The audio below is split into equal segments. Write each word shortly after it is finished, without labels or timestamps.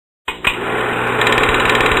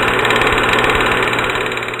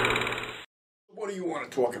do you want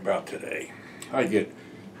to talk about today? I get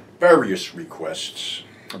various requests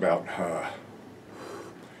about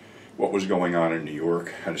what was going on in New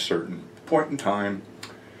York at a certain point in time.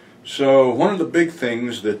 So one of the big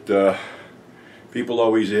things that people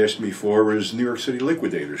always ask me for is New York City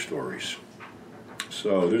Liquidator stories.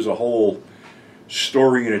 So there's a whole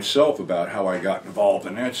story in itself about how I got involved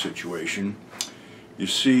in that situation. You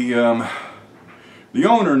see, the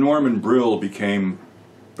owner, Norman Brill, became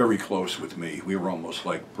very close with me. We were almost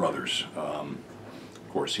like brothers. Of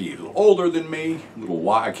course, he's a little older than me,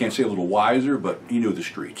 I can't say a little wiser, but he knew the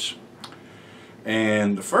streets.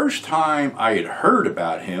 And the first time I had heard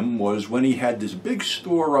about him was when he had this big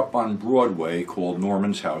store up on Broadway called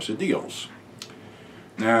Norman's House of Deals.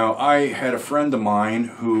 Now, I had a friend of mine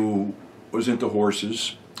who was into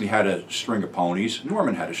horses. He had a string of ponies.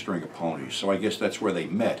 Norman had a string of ponies, so I guess that's where they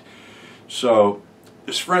met. So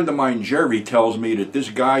this friend of mine, Jerry, tells me that this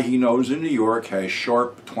guy he knows in New York has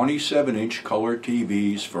sharp 27-inch color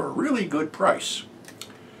TVs for a really good price.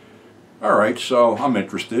 Alright, so I'm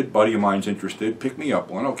interested, buddy of mine's interested, pick me up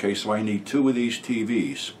one. Okay, so I need 2 of these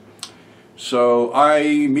TVs. So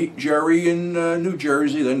I meet Jerry in New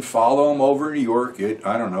Jersey, then follow him over to New York at,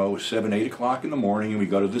 I don't know, 7, 8 o'clock in the morning, and we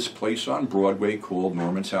go to this place on Broadway called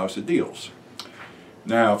Norman's House of Deals.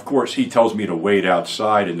 Now, of course, he tells me to wait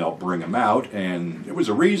outside and they'll bring him out, and there was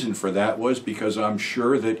a reason for that, was because I'm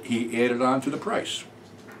sure that he added on to the price.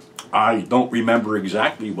 I don't remember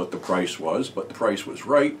exactly what the price was, but the price was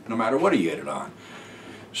right no matter what he added on.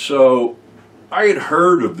 So I had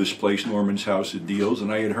heard of this place, Norman's House of Deals,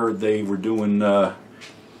 and I had heard they were doing a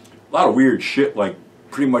lot of weird shit, like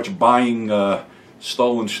pretty much buying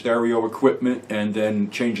stolen stereo equipment and then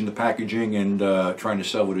changing the packaging and trying to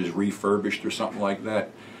sell it as refurbished or something like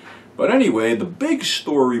that. But anyway, the big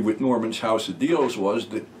story with Norman's House of Deals was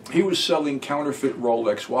that he was selling counterfeit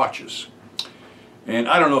Rolex watches. And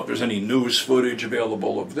I don't know if there's any news footage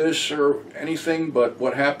available of this or anything, but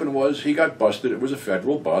what happened was he got busted. It was a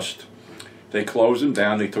federal bust. They closed him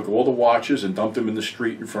down. They took all the watches and dumped them in the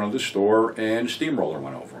street in front of the store, and a steamroller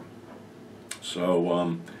went over him.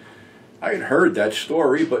 So I had heard that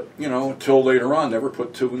story, but, you know, until later on, never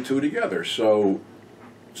put 2 and 2 together. So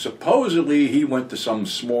supposedly he went to some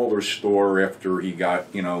smaller store after he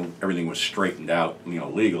got, you know, everything was straightened out, you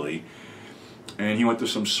know, legally, and he went to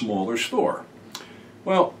some smaller store.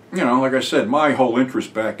 Well, you know, like I said, my whole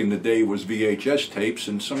interest back in the day was VHS tapes,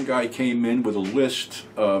 and some guy came in with a list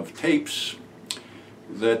of tapes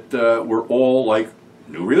that were all like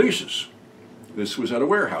new releases. This was at a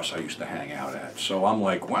warehouse I used to hang out at. So I'm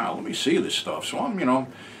like, wow, let me see this stuff. So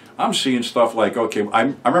I'm seeing stuff like, okay,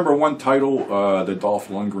 I remember one title, the Dolph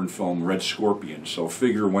Lundgren film, Red Scorpion. So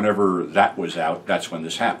figure whenever that was out, that's when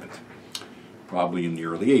this happened. Probably in the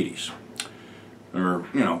early 80s. Or,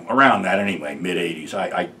 you know, around that anyway, mid-80s.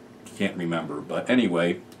 I can't remember. But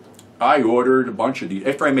anyway, I ordered a bunch of these.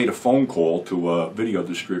 After I made a phone call to a video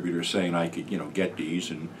distributor saying I could, you know, get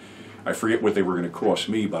these, and I forget what they were going to cost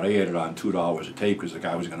me, but I added on $2 a tape because the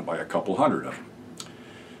guy was going to buy a couple hundred of them.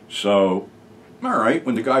 So, alright,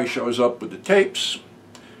 when the guy shows up with the tapes,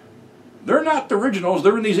 they're not the originals,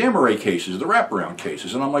 they're in these Amaray cases, the wraparound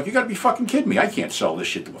cases. And I'm like, you gotta be fucking kidding me, I can't sell this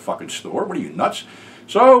shit to a fucking store, what are you, nuts?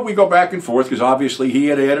 So we go back and forth, because obviously he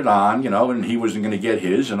had added on, you know, and he wasn't going to get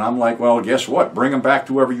his, and I'm like, well, guess what, bring them back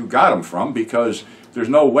to whoever you got them from, because there's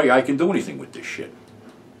no way I can do anything with this shit.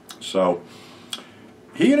 So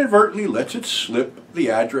he inadvertently lets it slip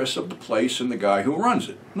the address of the place and the guy who runs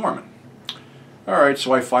it, Norman. Alright,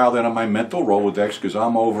 so I file that on my mental Rolodex, because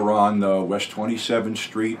I'm over on West 27th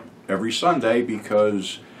Street every Sunday,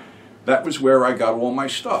 because that was where I got all my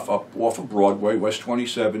stuff, up off of Broadway, West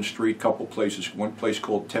 27th Street, couple places, one place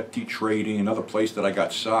called Tepti Trading, another place that I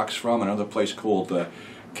got socks from, another place called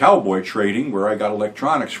Cowboy Trading, where I got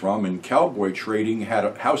electronics from, and Cowboy Trading had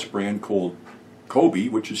a house brand called Kobe,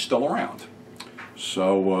 which is still around.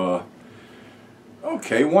 So,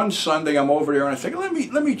 okay, one Sunday I'm over there and I think,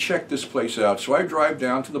 let me check this place out. So I drive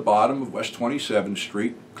down to the bottom of West 27th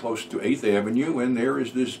Street, close to 8th Avenue, and there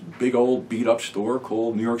is this big old beat-up store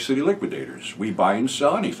called New York City Liquidators. We buy and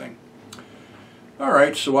sell anything.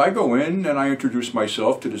 Alright, so I go in and I introduce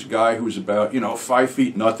myself to this guy who's about, you know, 5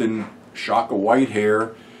 feet nothing, shock of white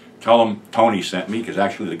hair. Tell him Tony sent me, because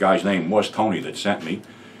actually the guy's name was Tony that sent me.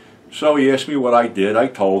 So he asked me what I did. I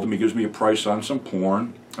told him. He gives me a price on some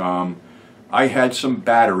porn. I had some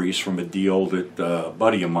batteries from a deal that a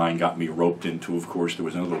buddy of mine got me roped into. Of course, there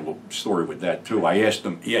was another little story with that too. I asked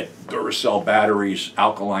him, he had Duracell batteries,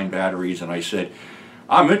 alkaline batteries, and I said,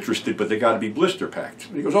 I'm interested, but they got to be blister packed.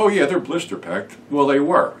 And he goes, oh yeah, they're blister packed. Well, they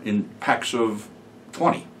were, in packs of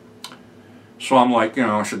 20. So I'm like, you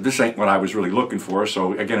know, I said, this ain't what I was really looking for.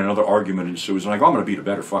 So again, another argument ensues. And I go, I'm going to be the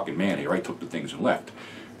better fucking man here. I took the things and left.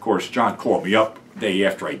 Of course, John called me up the day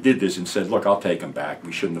after I did this and said, look, I'll take them back.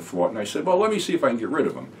 We shouldn't have fought. And I said, well, let me see if I can get rid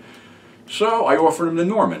of them. So I offered him to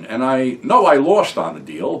Norman. And I know I lost on the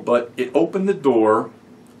deal, but it opened the door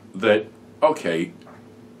that, okay,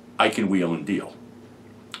 I can wheel and deal.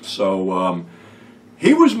 So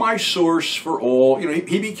he was my source for all, you know,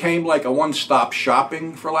 he became like a one-stop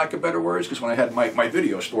shopping, for lack of better words, because when I had my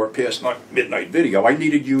video store past midnight video, I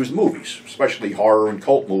needed used movies, especially horror and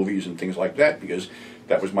cult movies and things like that, because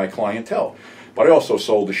that was my clientele. But I also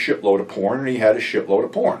sold a shitload of porn, and he had a shitload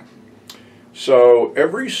of porn. So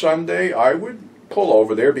every Sunday I would pull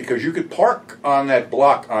over there, because you could park on that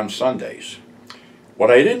block on Sundays. What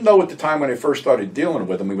I didn't know at the time when I first started dealing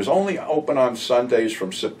with him, he was only open on Sundays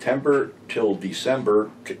from September till December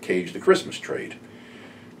to cage the Christmas trade.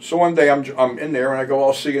 So one day I'm in there and I go,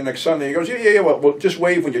 I'll see you next Sunday. He goes, yeah, well, just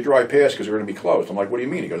wave when you drive past because we're going to be closed. I'm like, what do you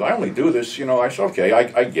mean? He goes, I only do this, you know. I said, okay,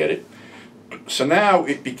 I get it. So now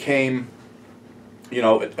it became, you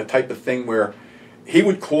know, a type of thing where he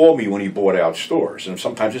would call me when he bought out stores. And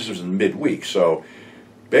sometimes this was in midweek. So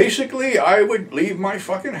basically I would leave my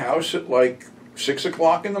fucking house at like 6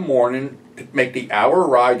 o'clock in the morning to make the hour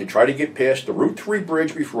ride to try to get past the Route 3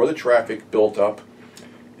 bridge before the traffic built up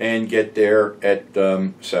and get there at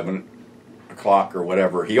 7 o'clock or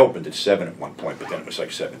whatever. He opened at 7 at one point, but then it was like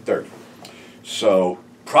 7:30. So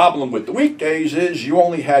problem with the weekdays is you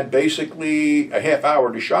only had basically a half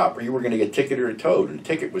hour to shop or you were going to get ticketed or towed, and the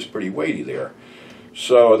ticket was pretty weighty there.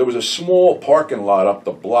 So there was a small parking lot up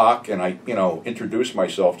the block, and I, you know, introduced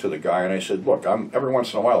myself to the guy, and I said, look, every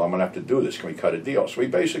once in a while I'm going to have to do this. Can we cut a deal? So he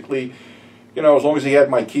basically, you know, as long as he had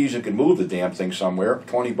my keys and could move the damn thing somewhere,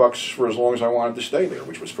 $20 for as long as I wanted to stay there,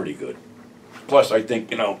 which was pretty good. Plus, I think,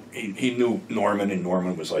 you know, he knew Norman, and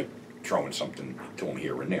Norman was like throwing something to him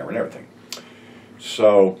here and there and everything.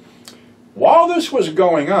 So while this was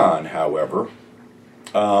going on, however,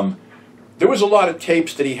 there was a lot of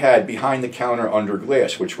tapes that he had behind the counter under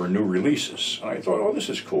glass, which were new releases. And I thought, oh, this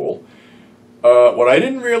is cool. What I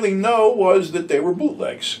didn't really know was that they were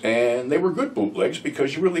bootlegs. And they were good bootlegs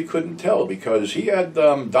because you really couldn't tell, because he had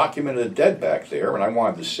documented a dead back there, and I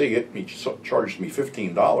wanted to see it. He charged me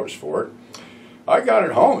 $15 for it. I got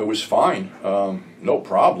it home. It was fine. No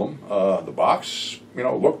problem. The box, you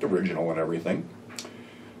know, looked original and everything.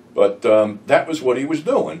 But that was what he was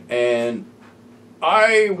doing. And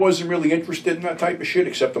I wasn't really interested in that type of shit,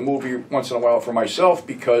 except a movie once in a while for myself,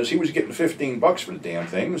 because he was getting $15 for the damn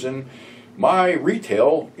things, and my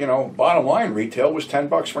retail, you know, bottom line retail was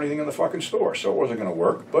 $10 for anything in the fucking store, so it wasn't going to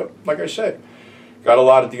work. But like I said, got a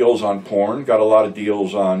lot of deals on porn, got a lot of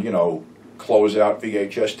deals on, you know, closeout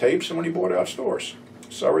VHS tapes, and when he bought out stores,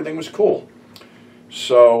 so everything was cool.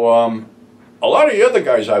 So a lot of the other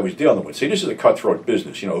guys I was dealing with, see, this is a cutthroat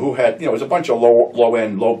business, you know, who had, you know, it was a bunch of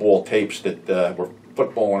low-end, low-ball tapes that were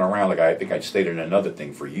footballing around. Like I think I'd stated in another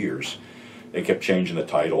thing for years. They kept changing the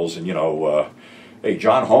titles, and, you know, hey,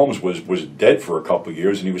 John Holmes was dead for a couple of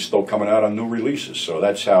years, and he was still coming out on new releases, so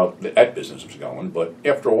that's how that business was going. But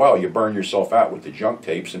after a while, you burn yourself out with the junk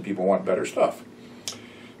tapes, and people want better stuff.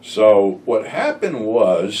 So what happened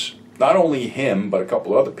was, not only him, but a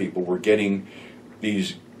couple other people were getting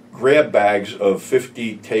these grab bags of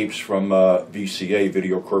 50 tapes from VCA,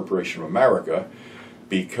 Video Corporation of America,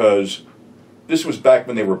 because this was back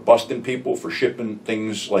when they were busting people for shipping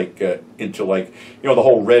things like into, like, you know, the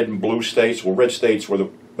whole red and blue states. Well, red states were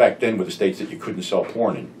back then were the states that you couldn't sell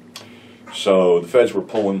porn in. So the feds were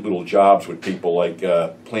pulling little jobs with people like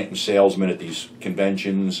planting salesmen at these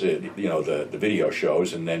conventions, you know, the video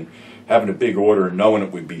shows, and then having a big order and knowing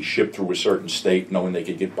it would be shipped through a certain state, knowing they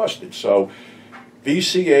could get busted. So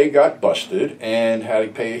VCA got busted and had to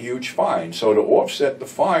pay a huge fine. So to offset the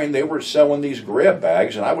fine, they were selling these grab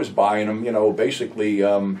bags, and I was buying them, you know, basically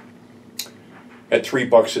at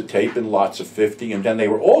 $3 a tape and lots of 50. And then they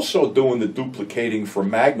were also doing the duplicating for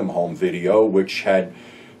Magnum Home Video, which had,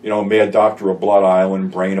 you know, Mad Doctor of Blood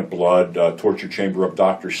Island, Brain of Blood, Torture Chamber of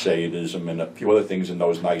Dr. Sadism, and a few other things in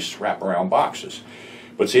those nice wraparound boxes.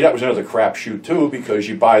 But see, that was another crapshoot too, because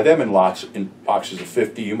you buy them in boxes of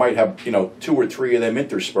 50. You might have, you know, 2 or 3 of them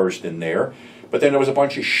interspersed in there. But then there was a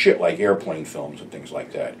bunch of shit like airplane films and things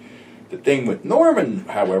like that. The thing with Norman,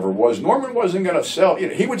 however, was Norman wasn't going to sell. You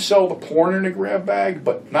know, he would sell the porn in a grab bag,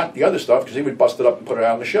 but not the other stuff, because he would bust it up and put it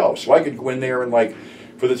out on the shelf. So I could go in there and, like,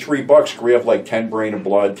 for the $3, grab like 10 Brain of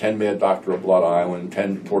Blood, 10 Mad Doctor of Blood Island,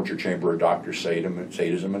 10 Torture Chamber of Dr.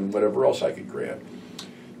 Sadism, and whatever else I could grab.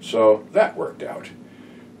 So that worked out.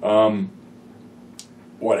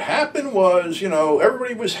 what happened was,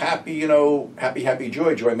 everybody was happy, happy, happy,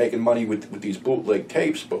 joy, joy, making money with these bootleg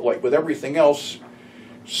tapes. But like with everything else,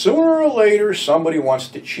 sooner or later, somebody wants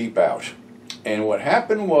to cheap out. And what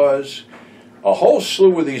happened was, a whole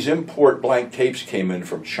slew of these import blank tapes came in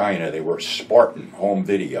from China. They were Spartan home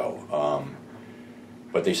video,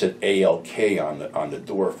 but they said ALK on the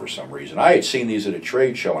door for some reason. I had seen these at a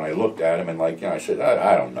trade show, and I looked at them, and I said,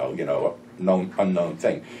 I don't know, unknown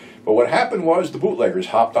thing. But what happened was the bootleggers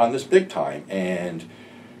hopped on this big time, and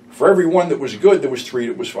for every one that was good, there was 3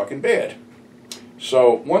 that was fucking bad.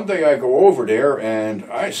 So one day I go over there, and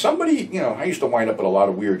I used to wind up with a lot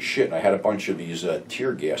of weird shit, and I had a bunch of these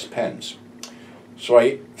tear gas pens. So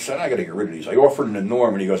I said, I got to get rid of these. I offered them to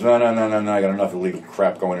Norm, and he goes, no, I got enough illegal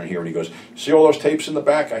crap going in here. And he goes, see all those tapes in the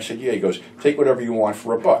back? I said, yeah. He goes, take whatever you want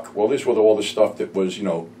for $1. Well, this was all the stuff that was,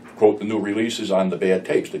 quote, the new releases on the bad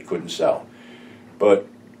tapes that couldn't sell. But,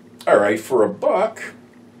 all right, for $1,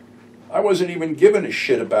 I wasn't even giving a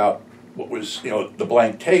shit about what was, the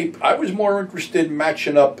blank tape. I was more interested in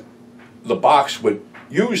matching up the box with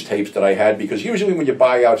used tapes that I had, because usually when you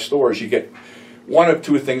buy out stores, you get one of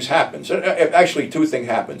 2 things happens. Actually, 2 things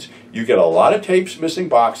happens. You get a lot of tapes missing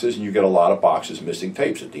boxes, and you get a lot of boxes missing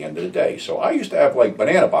tapes at the end of the day. So I used to have like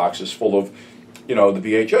banana boxes full of, the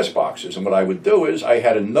VHS boxes. And what I would do is I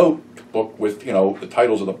had a notebook with, the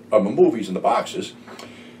titles of the movies in the boxes.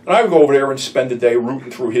 And I would go over there and spend the day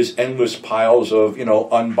rooting through his endless piles of,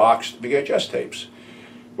 unboxed VHS tapes,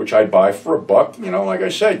 which I'd buy for $1. Like I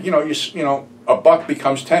said, $1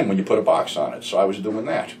 becomes 10 when you put a box on it. So I was doing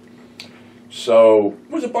that. So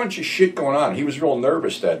there was a bunch of shit going on. He was real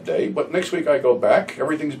nervous that day, but next week I go back,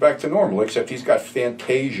 everything's back to normal, except he's got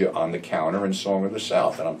Fantasia on the counter and Song of the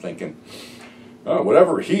South. And I'm thinking,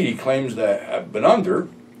 whatever heat he claims to have been under,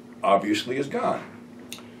 obviously is gone.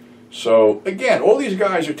 So again, all these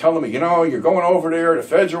guys are telling me, you're going over there, the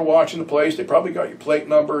feds are watching the place, they probably got your plate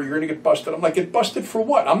number, you're going to get busted. I'm like, get busted for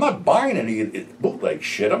what? I'm not buying any bootleg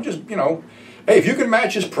shit. I'm just, hey, if you can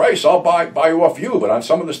match his price, I'll buy you off you. But on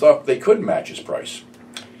some of the stuff, they couldn't match his price.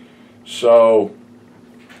 So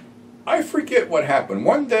I forget what happened.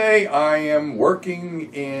 One day I am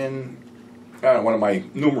working in one of my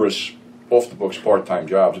numerous off-the-books part-time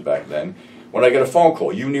jobs back then, when I get a phone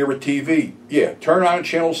call, you near a TV? Yeah, turn on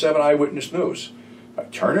Channel 7 Eyewitness News. I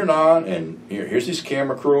turn it on, and here's this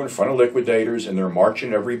camera crew in front of Liquidators, and they're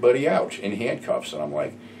marching everybody out in handcuffs. And I'm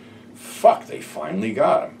like, fuck, they finally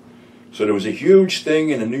got him. So there was a huge thing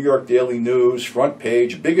in the New York Daily News, front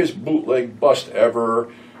page, biggest bootleg bust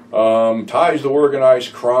ever, ties to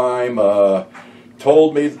organized crime,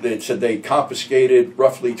 told me, it said they confiscated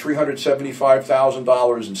roughly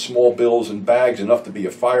 $375,000 in small bills and bags, enough to be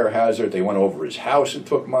a fire hazard. They went over his house and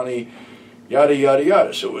took money, yada, yada,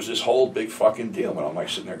 yada. So it was this whole big fucking deal. And I'm like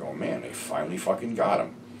sitting there going, man, they finally fucking got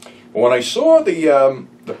him. But when I saw the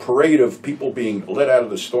parade of people being let out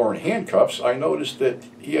of the store in handcuffs, I noticed that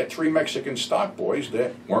he had 3 Mexican stock boys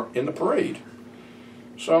that weren't in the parade.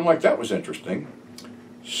 So I'm like, that was interesting.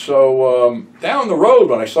 So down the road,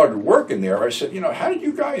 when I started working there, I said, how did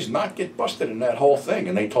you guys not get busted in that whole thing?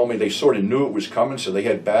 And they told me they sort of knew it was coming, so they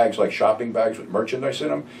had bags, like shopping bags with merchandise in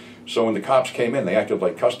them. So when the cops came in, they acted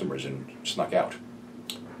like customers and snuck out,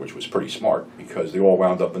 which was pretty smart, because they all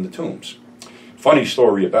wound up in the tombs. Funny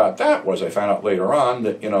story about that was I found out later on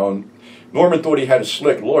that, Norman thought he had a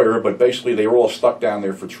slick lawyer, but basically they were all stuck down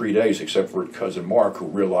there for 3 days, except for his cousin Mark, who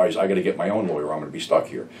realized, I got to get my own lawyer, I'm going to be stuck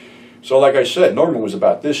here. So like I said, Norman was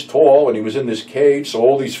about this tall, and he was in this cage, so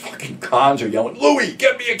all these fucking cons are yelling, Louie,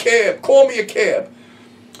 get me a cab, call me a cab.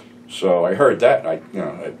 So I heard that,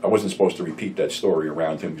 and I wasn't supposed to repeat that story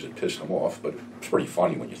around him because it pissed him off, but it's pretty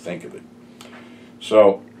funny when you think of it.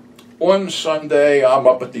 So one Sunday, I'm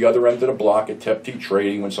up at the other end of the block at Tep-T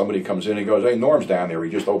Trading when somebody comes in and goes, hey, Norm's down there, he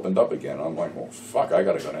just opened up again. I'm like, well, fuck, I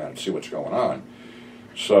got to go down and see what's going on.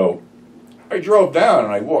 So I drove down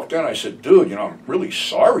and I walked in. I said, dude, I'm really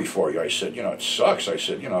sorry for you. I said, it sucks. I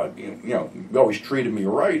said, you always treated me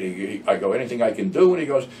right. I go, anything I can do? And he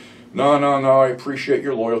goes, no, I appreciate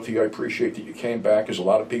your loyalty. I appreciate that you came back, because a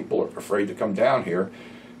lot of people are afraid to come down here.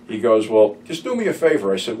 He goes, well, just do me a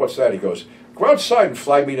favor. I said, what's that? He goes, go outside and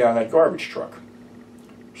flag me down that garbage truck.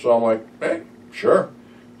 So I'm like, hey, sure.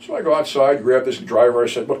 So I go outside, grab this driver. I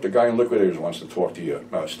said, look, the guy in Liquidators wants to talk to you.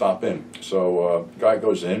 Stop in. So guy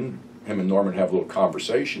goes in. Him and Norman have a little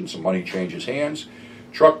conversation. Some money changes hands.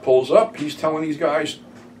 Truck pulls up. He's telling these guys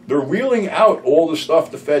they're wheeling out all the stuff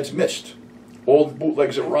the feds missed. All the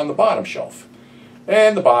bootlegs that were on the bottom shelf.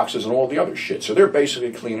 And the boxes and all the other shit. So they're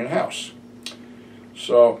basically cleaning house.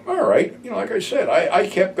 So, all right. Like I said, I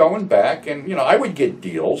kept going back. And, I would get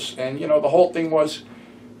deals. And, the whole thing was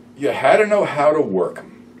you had to know how to work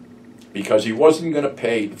them. because he wasn't going to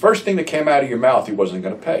pay. The first thing that came out of your mouth, he wasn't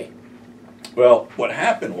going to pay. Well, what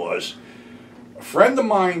happened was, a friend of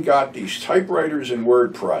mine got these typewriters and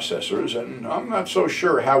word processors, and I'm not so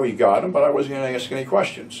sure how he got them, but I wasn't going to ask any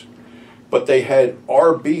questions. But they had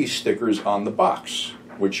RB stickers on the box,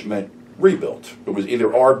 which meant rebuilt. It was either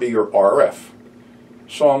RB or RF.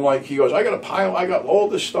 So I'm like, he goes, I got a pile, I got all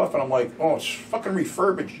this stuff, and I'm like, oh, it's fucking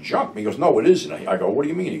refurbished junk. He goes, no, it isn't. I go, what do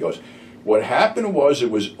you mean? He goes, what happened was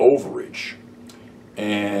it was overage.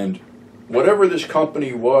 And whatever this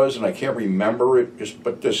company was, and I can't remember it,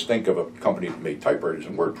 but just think of a company that made typewriters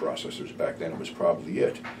and word processors back then, it was probably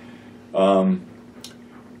it.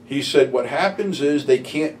 He said what happens is they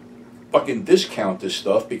can't fucking discount this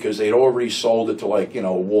stuff because they'd already sold it to, like, you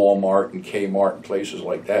know, Walmart and Kmart and places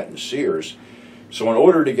like that and Sears. So in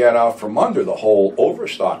order to get out from under the whole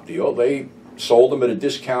overstock deal, they sold them at a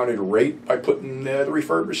discounted rate by putting the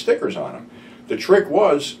refurbished stickers on them. The trick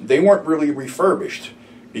was they weren't really refurbished,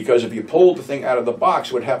 because if you pulled the thing out of the box,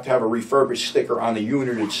 it would have to have a refurbished sticker on the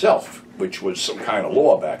unit itself, which was some kind of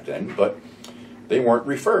law back then, but they weren't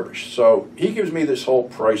refurbished. So he gives me this whole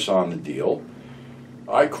price on the deal.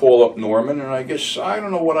 I call up Norman, and I guess, I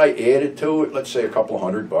don't know what I added to it, let's say a couple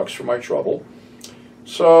 $100 for my trouble.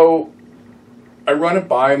 So I run it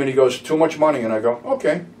by him, and he goes, too much money, and I go,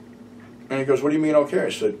 okay. And he goes, what do you mean, okay? I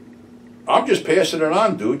said, I'm just passing it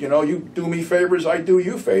on, dude. You know, you do me favors, I do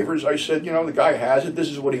you favors. I said, you know, the guy has it, this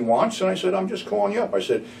is what he wants, and I said, I'm just calling you up. I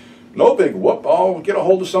said, no big whoop, I'll get a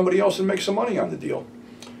hold of somebody else and make some money on the deal.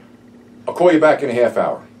 I'll call you back in a half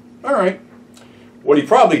hour. All right. What he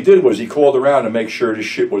probably did was he called around to make sure this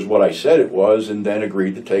shit was what I said it was, and then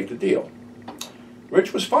agreed to take the deal,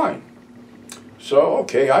 which was fine. So,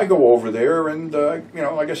 okay, I go over there, and, you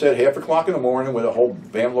know, like I said, 1:30 in the morning with a whole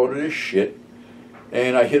van load of this shit,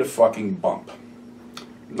 and I hit a fucking bump.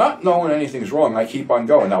 Not knowing anything's wrong, I keep on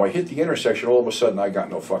going. Now, I hit the intersection, all of a sudden I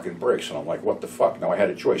got no fucking brakes, and I'm like, what the fuck? Now, I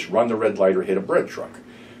had a choice, run the red light or hit a bread truck.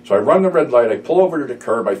 So I run the red light, I pull over to the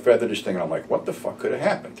curb, I feather this thing, and I'm like, what the fuck could have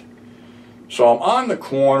happened? So I'm on the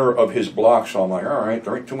corner of his block, so I'm like, all right,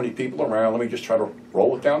 there ain't too many people around, let me just try to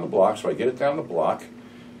roll it down the block. So I get it down the block,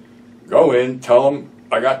 go in, tell him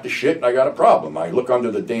I got the shit and I got a problem. I look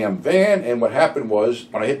under the damn van, and what happened was,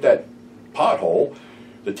 when I hit that pothole,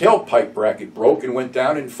 the tailpipe bracket broke and went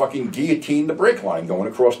down and fucking guillotined the brake line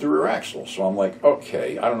going across the rear axle. So I'm like,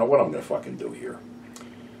 okay, I don't know what I'm going to fucking do here.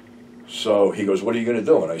 So he goes, what are you going to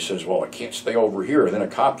do? And I says, well, I can't stay over here. And then a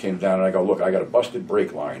cop came down, and I go, look, I got a busted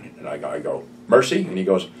brake line. And I go, mercy? And he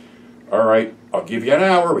goes, all right, I'll give you an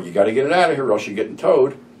hour, but you got to get it out of here or else you're getting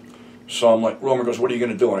towed. So I'm like, Roman goes, what are you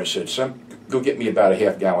going to do? And I said, go get me about a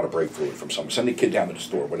half gallon of brake fluid from someone. Send the kid down to the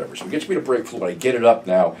store, whatever. So he gets me the brake fluid. I get it up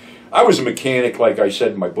now. I was a mechanic, like I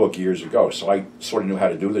said in my book years ago, so I sort of knew how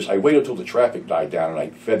to do this. I waited until the traffic died down, and I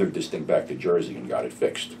feathered this thing back to Jersey and got it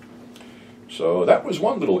fixed. So that was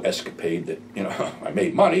one little escapade that, you know, I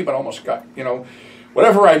made money, but almost got, you know,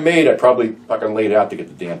 whatever I made, I probably fucking laid out to get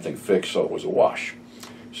the damn thing fixed, so it was a wash.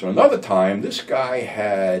 So another time, this guy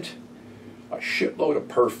had a shitload of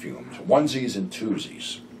perfumes, onesies and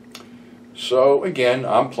twosies. So again,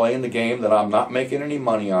 I'm playing the game that I'm not making any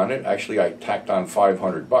money on it. Actually, I tacked on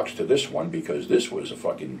 $500 to this one because this was a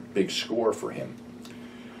fucking big score for him.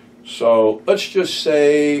 So let's just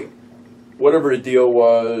say, whatever the deal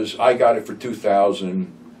was, I got it for $2,000,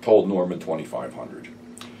 told Norman $2,500.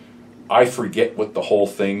 I forget what the whole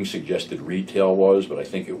thing suggested retail was, but I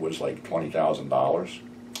think it was like $20,000.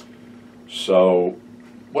 So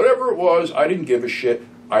whatever it was, I didn't give a shit.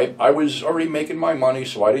 I was already making my money,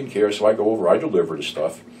 so I didn't care. So I go over, I deliver the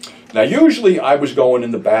stuff. Now, usually I was going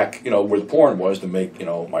in the back, you know, where the porn was to make, you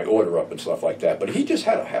know, my order up and stuff like that. But he just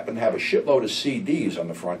happened to have a shitload of CDs on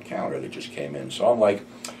the front counter that just came in. So I'm like,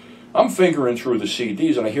 I'm fingering through the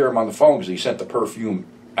CDs, and I hear him on the phone because he sent the perfume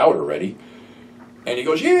out already. And he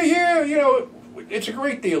goes, yeah, you know, it's a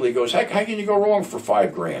great deal. He goes, how can you go wrong for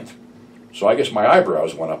 $5,000? So I guess my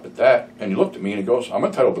eyebrows went up at that. And he looked at me and he goes, I'm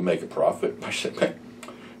entitled to make a profit. I said,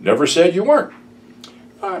 never said you weren't.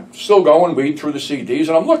 I'm still going, weeding through the CDs,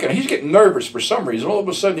 and I'm looking. He's getting nervous for some reason. All of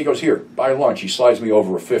a sudden he goes, here, buy lunch. He slides me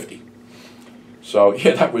over a 50. So,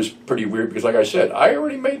 yeah, that was pretty weird because, like I said, I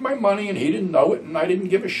already made my money, and he didn't know it, and I didn't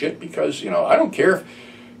give a shit because, you know, I don't care.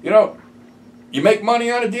 You know, you make money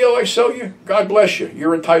on a deal I sell you, God bless you.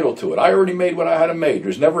 You're entitled to it. I already made what I had to make.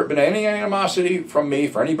 There's never been any animosity from me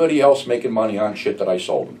for anybody else making money on shit that I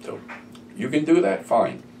sold them to. You can do that?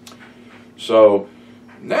 Fine. So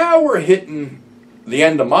now we're hitting the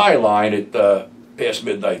end of my line at Past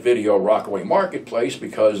Midnight Video Rockaway Marketplace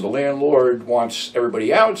because the landlord wants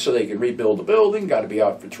everybody out so they can rebuild the building. Got to be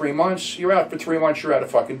out for 3 months. You're out for 3 months, you're out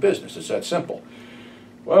of fucking business. It's that simple.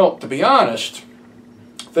 Well, to be honest,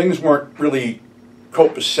 things weren't really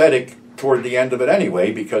copacetic toward the end of it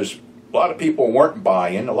anyway, because a lot of people weren't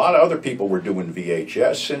buying. A lot of other people were doing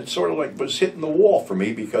VHS, and it sort of like was hitting the wall for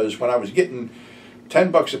me, because when I was getting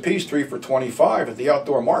 $10 a piece, 3 for $25 at the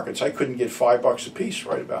outdoor markets, I couldn't get $5 a piece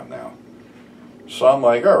right about now. So I'm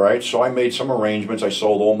like, all right. So I made some arrangements. I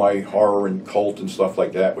sold all my horror and cult and stuff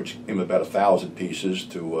like that, which gave me about 1,000 pieces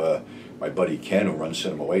to my buddy Ken, who runs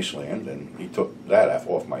Cinema Wasteland, and he took that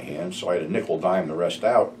off my hands. So I had a nickel dime the rest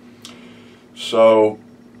out. So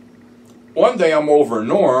one day I'm over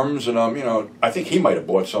Norm's, and I think he might have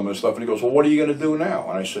bought some of the stuff, and he goes, well, what are you going to do now?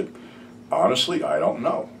 And I said, honestly, I don't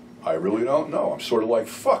know. I really don't know. I'm sort of like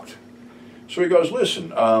fucked. So he goes,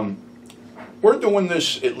 listen, we're doing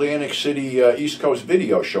this Atlantic City East Coast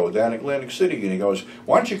video show down in Atlantic City, and he goes,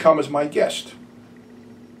 why don't you come as my guest?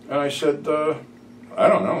 And I said, I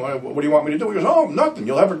don't know, what do you want me to do? He goes, oh, nothing,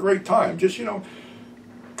 you'll have a great time. Just,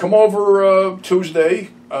 come over Tuesday,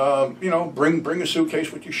 bring a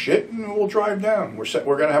suitcase with your shit, and we'll drive down. We're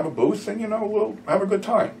going to have a booth, and, we'll have a good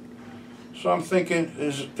time. So I'm thinking,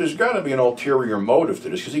 there's got to be an ulterior motive to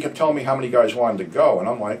this, because he kept telling me how many guys wanted to go, and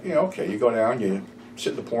I'm like, okay, you go down, you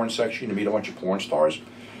sit in the porn section, you meet a bunch of porn stars.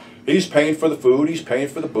 He's paying for the food, he's paying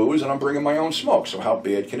for the booze, and I'm bringing my own smoke, so how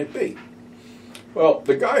bad can it be? Well,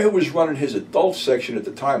 the guy who was running his adult section at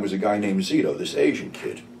the time was a guy named Zito, this Asian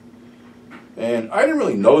kid. And I didn't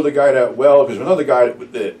really know the guy that well, because another guy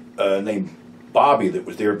named Bobby that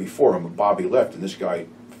was there before him, but Bobby left, and this guy,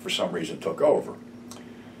 for some reason, took over.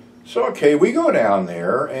 So, okay, we go down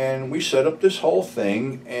there, and we set up this whole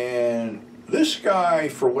thing, and this guy,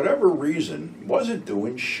 for whatever reason, wasn't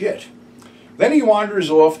doing shit. Then he wanders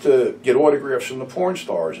off to get autographs from the porn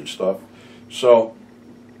stars and stuff. So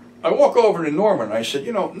I walk over to Norman, and I said,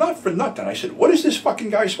 not for nothing. I said, what is this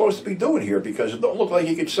fucking guy supposed to be doing here? Because it don't look like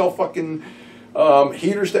he could sell fucking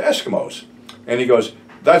heaters to Eskimos. And he goes,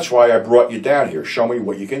 that's why I brought you down here. Show me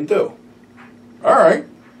what you can do. All right.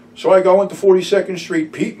 So I go into 42nd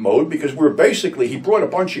Street Pete mode, because he brought a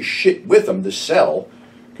bunch of shit with him to sell,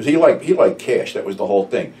 because he liked cash. That was the whole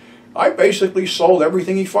thing. I basically sold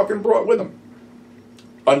everything he fucking brought with him.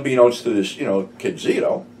 Unbeknownst to this, kid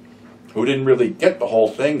Zito, who didn't really get the whole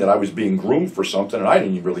thing, that I was being groomed for something, and I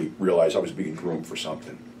didn't really realize I was being groomed for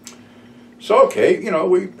something. So, okay,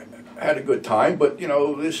 we had a good time, but,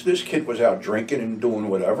 this kid was out drinking and doing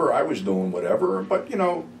whatever. I was doing whatever, but,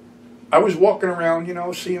 I was walking around,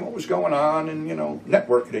 seeing what was going on and,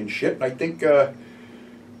 networking and shit. And I think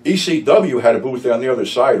ECW had a booth on the other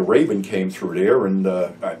side. Raven came through there, and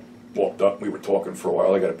I walked up. We were talking for a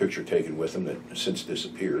while. I got a picture taken with him that has since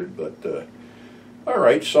disappeared. But, all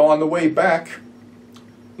right, so on the way back,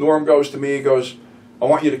 Norm goes to me, he goes, I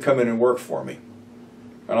want you to come in and work for me.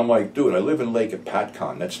 And I'm like, dude, I live in Lake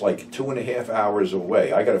Patcon. That's like 2.5 hours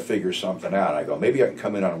away. I got to figure something out. I go, maybe I can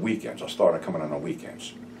come in on weekends. I'll start coming on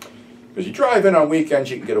weekends. Because you drive in on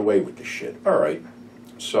weekends, you can get away with this shit. All right.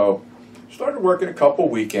 So, started working a couple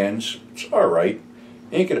weekends. It's all right.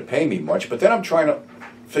 Ain't going to pay me much. But then I'm trying to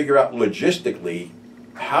figure out logistically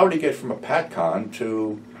how to get from a Patcon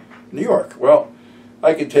to New York. Well,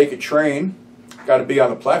 I can take a train. Got to be on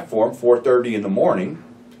the platform 4:30 in the morning,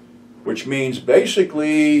 which means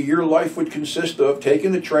basically your life would consist of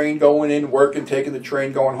taking the train, going in, working, taking the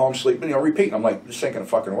train, going home, sleeping, repeating. I'm like, this ain't going to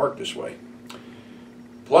fucking work this way.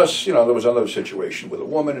 Plus, there was another situation with a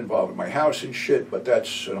woman involved in my house and shit, but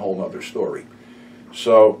that's a whole other story.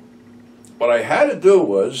 So, what I had to do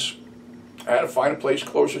was, I had to find a place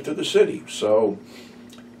closer to the city. So,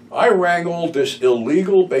 I wrangled this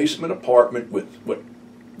illegal basement apartment with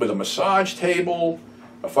a massage table,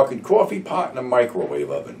 a fucking coffee pot, and a microwave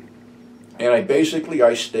oven. And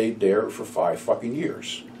I stayed there for 5 fucking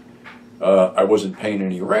years. I wasn't paying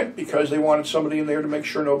any rent because they wanted somebody in there to make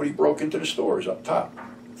sure nobody broke into the stores up top.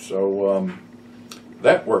 So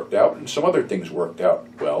that worked out, and some other things worked out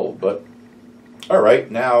well. But all right,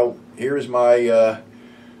 now here's my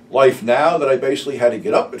life now, that I basically had to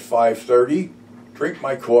get up at 5:30, drink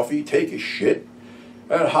my coffee, take a shit,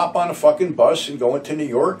 and hop on a fucking bus and go into New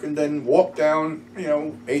York, and then walk down,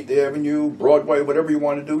 8th Avenue, Broadway, whatever you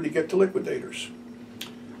want to do to get to Liquidators.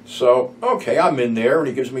 So, okay, I'm in there, and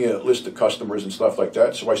he gives me a list of customers and stuff like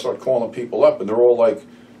that. So I start calling people up, and they're all like,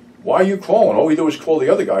 why are you calling? All we do is call the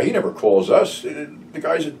other guy. He never calls us. The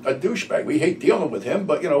guy's a douchebag. We hate dealing with him,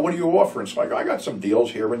 but, what are you offering? So I got some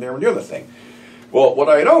deals here and there and the other thing. Well, what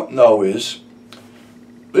I don't know is,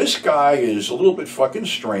 this guy is a little bit fucking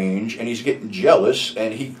strange, and he's getting jealous,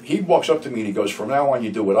 and he walks up to me and he goes, from now on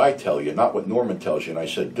you do what I tell you, not what Norman tells you. And I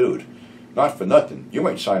said, dude, not for nothing, you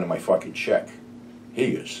ain't signing my fucking check. He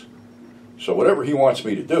is. So whatever he wants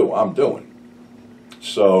me to do, I'm doing.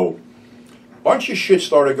 So, bunch of shit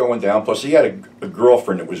started going down. Plus, he had a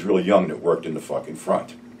girlfriend that was really young that worked in the fucking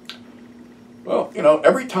front. Well, you know,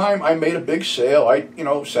 every time I made a big sale, I, you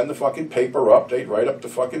know, send the fucking paper up, they'd write up the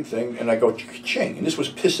fucking thing, and I go, ching. And this was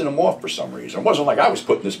pissing him off for some reason. It wasn't like I was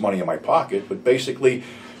putting this money in my pocket, but basically,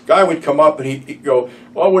 guy would come up and he'd go,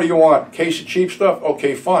 well, what do you want? Case of cheap stuff?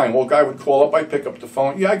 Okay, fine. Well, guy would call up, I'd pick up the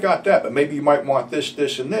phone. Yeah, I got that, but maybe you might want this,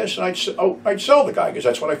 this, and this. And I'd sell the guy, because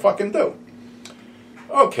that's what I fucking do.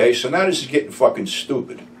 Okay, so now this is getting fucking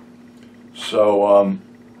stupid. So,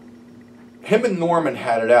 him and Norman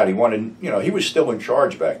had it out. He wanted, you know, he was still in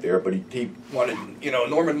charge back there, but he wanted, you know,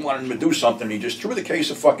 Norman wanted him to do something. He just threw the case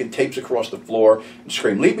of fucking tapes across the floor and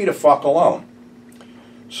screamed, leave me the fuck alone.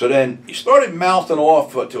 So then he started mouthing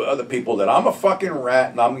off to other people that I'm a fucking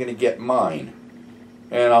rat and I'm going to get mine.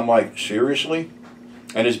 And I'm like, seriously?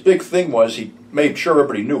 And his big thing was he made sure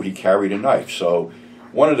everybody knew he carried a knife. So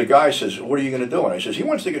one of the guys says, what are you going to do? And I says, he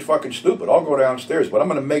wants to get fucking stupid. I'll go downstairs, but I'm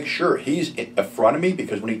going to make sure he's in front of me,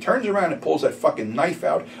 because when he turns around and pulls that fucking knife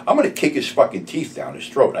out, I'm going to kick his fucking teeth down his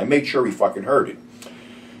throat. I made sure he fucking heard it.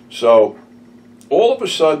 So all of a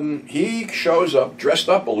sudden, he shows up, dressed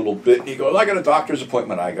up a little bit, and he goes, I got a doctor's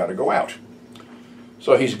appointment, I got to go out.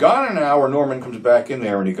 So he's gone an hour. Norman comes back in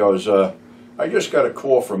there, and he goes, I just got a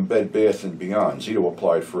call from Bed Bath & Beyond. Zito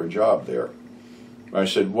applied for a job there. I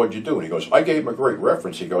said, what'd you do? And he goes, I gave him a great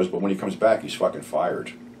reference. He goes, but when he comes back, he's fucking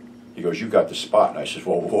fired. He goes, you got the spot. And I said,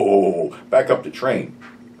 whoa, whoa, whoa, whoa, back up the train.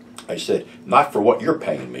 I said, not for what you're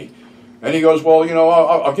paying me. And he goes, well, you know,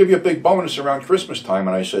 I'll give you a big bonus around Christmas time.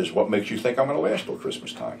 And I says, what makes you think I'm going to last till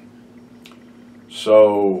Christmas time?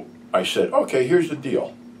 So I said, okay, here's the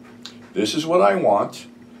deal. This is what I want,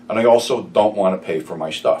 and I also don't want to pay for my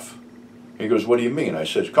stuff. He goes, what do you mean? I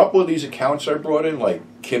said, a couple of these accounts I brought in, like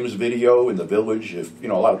Kim's video in the village, if, you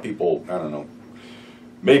know, a lot of people, I don't know,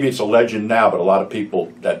 maybe it's a legend now, but a lot of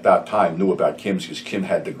people at that time knew about Kim's, because Kim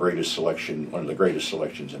had the greatest selection, one of the greatest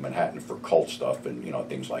selections in Manhattan for cult stuff and, you know,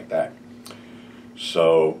 things like that.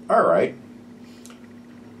 So, all right.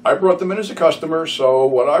 I brought them in as a customer, so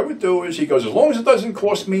what I would do is, he goes, as long as it doesn't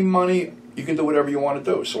cost me money, you can do whatever you want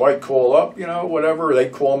to do. So I'd call up, you know, whatever,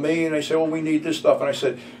 they'd call me, and they say, well, we need this stuff. And I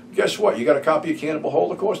said, guess what, you got a copy of Cannibal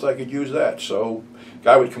Holocaust? I could use that. So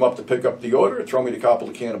guy would come up to pick up the order, throw me the copy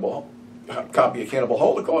of Cannibal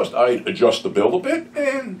Holocaust, I'd adjust the bill a bit,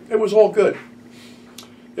 and it was all good.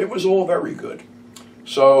 It was all very good.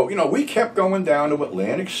 So, you know, we kept going down to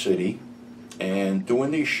Atlantic City and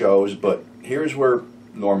doing these shows, but here's where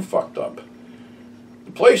Norm fucked up.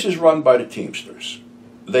 The place is run by the Teamsters.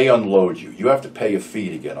 They unload you. You have to pay a fee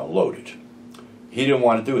to get unloaded. He didn't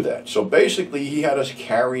want to do that. So basically, he had us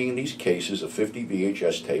carrying these cases of 50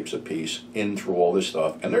 VHS tapes apiece in through all this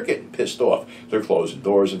stuff, and they're getting pissed off. They're closing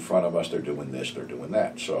doors in front of us. They're doing this. They're doing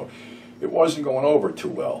that. So it wasn't going over too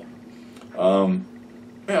well.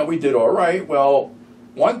 Yeah, we did all right. Well,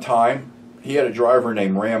 one time, he had a driver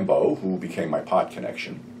named Rambo, who became my pot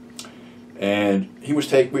connection. And we were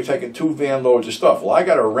taking 2 van loads of stuff. Well, I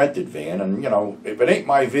got a rented van, and, you know, if it ain't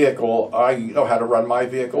my vehicle, I know how to run my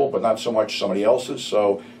vehicle, but not so much somebody else's.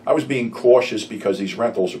 So I was being cautious, because these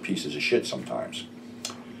rentals are pieces of shit sometimes.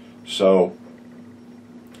 So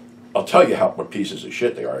I'll tell you what pieces of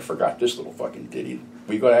shit they are. I forgot this little fucking ditty.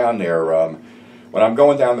 We go down there. When I'm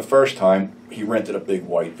going down the first time, he rented a big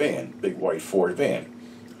white van, big white Ford van.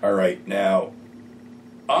 All right, now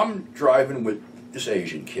I'm driving with this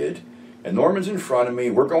Asian kid, and Norman's in front of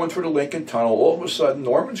me. We're going through the Lincoln Tunnel. All of a sudden,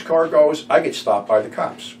 Norman's car goes. I get stopped by the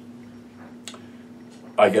cops.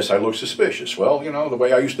 I guess I look suspicious. Well, you know, the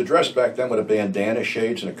way I used to dress back then with a bandana,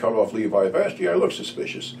 shades, and a cut-off Levi vest, yeah, I look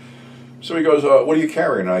suspicious. So he goes, what are you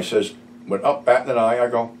carrying? And I says, went up, batting an eye, I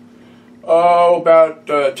go, oh, about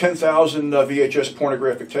 10,000 VHS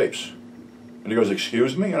pornographic tapes. And he goes,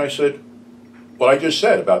 excuse me? And I said, well, I just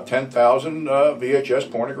said, about 10,000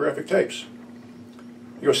 VHS pornographic tapes.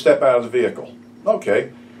 He goes, step out of the vehicle.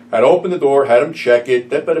 Okay. I'd opened the door, had him check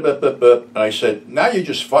it, and I said, now you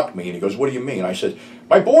just fucked me. And he goes, what do you mean? I said,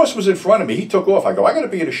 my boss was in front of me. He took off. I go, I got to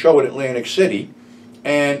be at a show in Atlantic City,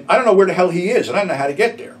 and I don't know where the hell he is, and I don't know how to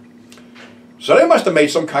get there. So they must have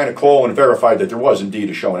made some kind of call and verified that there was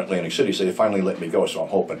indeed a show in Atlantic City, so they finally let me go, so I'm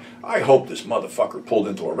hoping. I hope this motherfucker pulled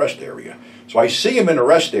into a rest area. So I see him in a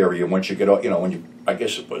rest area once you get, you know, when you, I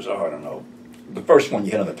guess it was, I don't know, the first one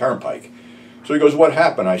you hit on the turnpike. So he goes, what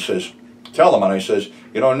happened? I says, tell him. And I says,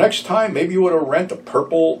 you know, next time maybe you ought to rent a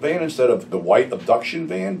purple van instead of the white abduction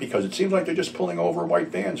van, because it seems like they're just pulling over white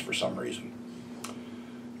vans for some reason.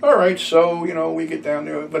 All right, so, you know, we get down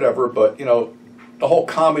there, whatever, but, you know, the whole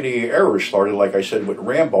comedy error started, like I said, with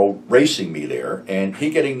Rambo racing me there, and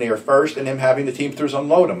he getting there first, and him having the Teamsters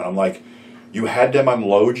unload him. And I'm like, You had them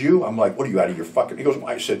unload you? I'm like, what are you, out of your fucking... He goes,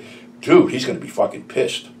 I said, dude, he's going to be fucking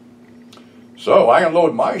pissed. So I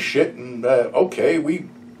unload my shit, and okay, we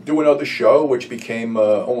do another show, which became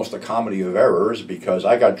almost a comedy of errors, because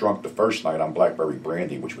I got drunk the first night on blackberry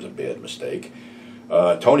brandy, which was a bad mistake.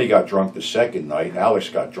 Tony got drunk the second night, and Alex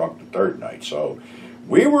got drunk the third night. So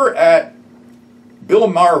we were at... Bill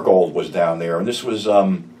Marigold was down there, and this was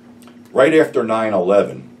right after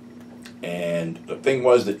 9/11. And the thing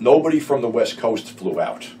was that nobody from the West Coast flew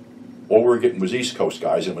out. All we were getting was East Coast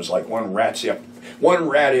guys, and it was like 7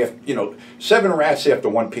 rats after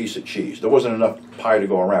one piece of cheese. There wasn't enough pie to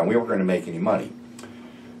go around. We weren't going to make any money.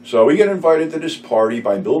 So we get invited to this party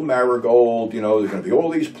by Bill Marigold. You know, there's going to be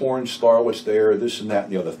all these porn starlets there, this and that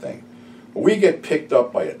and the other thing. But we get picked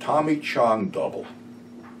up by a Tommy Chong double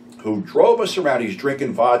who drove us around. He's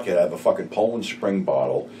drinking vodka out of a fucking Poland Spring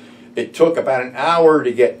bottle. It took about an hour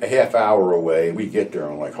to get a half hour away. We get there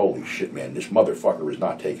and I'm like, holy shit, man, this motherfucker is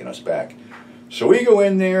not taking us back. So we go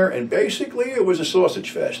in there, and basically it was a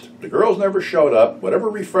sausage fest. The girls never showed up. Whatever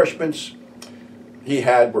refreshments he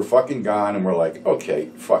had were fucking gone, and we're like, okay,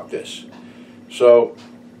 fuck this. So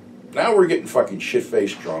now we're getting fucking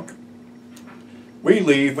shit-faced drunk. We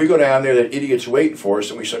leave, we go down there, that idiot's waiting for us,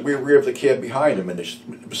 and we said, we have the cab behind him, and there's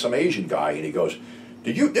some Asian guy, and he goes,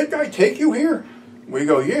 did that guy take you here? We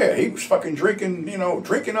go, yeah, he was fucking drinking,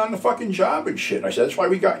 drinking on the fucking job and shit. And I said, that's why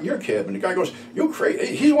we got in your cab. And the guy goes, you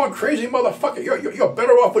crazy, he's one crazy motherfucker, you're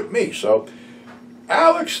better off with me. So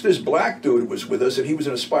Alex, this black dude, was with us, and he was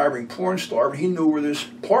an aspiring porn star, and he knew where this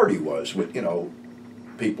party was with,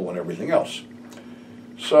 people and everything else.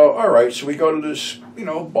 So, all right, so we go to this,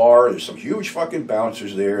 bar. There's some huge fucking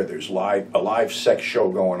bouncers there. There's a live sex show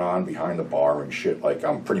going on behind the bar and shit. Like,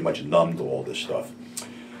 I'm pretty much numb to all this stuff.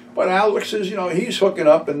 But Alex is, he's hooking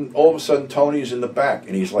up, and all of a sudden Tony's in the back,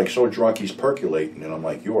 and he's like so drunk he's percolating. And I'm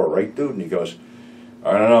like, you all right, dude? And he goes,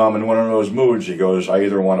 I don't know, I'm in one of those moods. He goes, I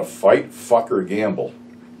either want to fight, fuck, or gamble.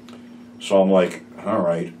 So I'm like, all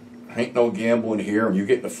right, ain't no gambling here, and you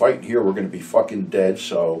get in a fight here, we're going to be fucking dead,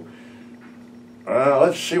 so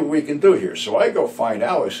let's see what we can do here. So I go find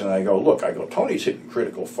Alex, and I go, Tony's hitting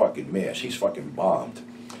critical fucking mass. He's fucking bombed.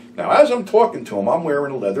 Now, as I'm talking to him, I'm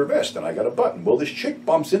wearing a leather vest, and I got a button. Well, this chick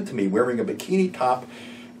bumps into me wearing a bikini top,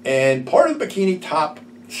 and part of the bikini top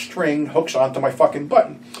string hooks onto my fucking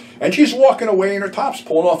button. And she's walking away, and her top's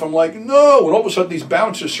pulling off. I'm like, no! And all of a sudden, these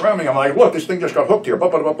bouncers surround me. I'm like, look, this thing just got hooked here.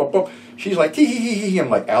 She's like, hee. I'm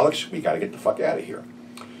like, Alex, we got to get the fuck out of here.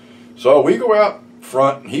 So we go out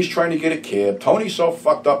front, and he's trying to get a cab. Tony's so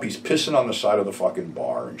fucked up, he's pissing on the side of the fucking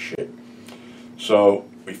bar and shit. So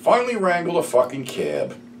we finally wrangle a fucking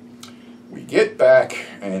cab. We get back,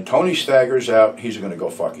 and Tony staggers out. He's going to go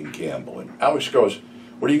fucking gamble. And Alex goes,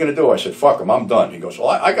 what are you going to do? I said, fuck him, I'm done. He goes, well,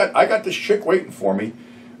 I got this chick waiting for me.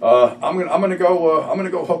 I'm gonna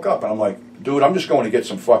go hook up. And I'm like, dude, I'm just going to get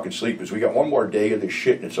some fucking sleep, because we got one more day of this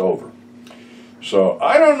shit and it's over. So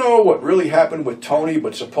I don't know what really happened with Tony,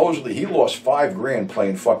 but supposedly he lost $5 grand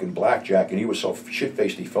playing fucking blackjack, and he was so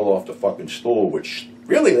shit-faced he fell off the fucking stool, which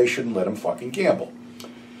really they shouldn't let him fucking gamble.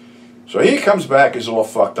 So he comes back, is all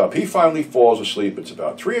fucked up. He finally falls asleep. It's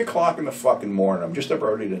about 3 o'clock in the fucking morning. I'm just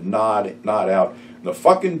about ready to nod out. The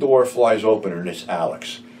fucking door flies open, and it's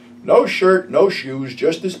Alex. No shirt, no shoes,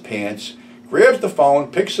 just his pants. Grabs the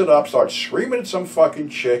phone, picks it up, starts screaming at some fucking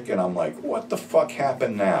chick, and I'm like, what the fuck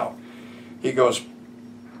happened now? He goes,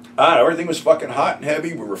 everything was fucking hot and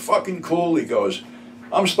heavy. We were fucking cool. He goes,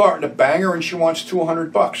 I'm starting to bang her, and she wants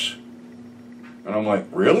 $200. And I'm like,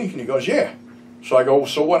 really? And he goes, yeah. So I go,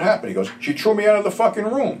 so what happened? He goes, she threw me out of the fucking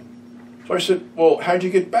room. So I said, well, how'd you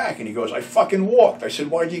get back? And he goes, I fucking walked. I said,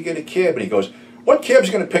 why'd you get a cab? And he goes, what cab's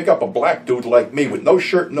going to pick up a black dude like me with no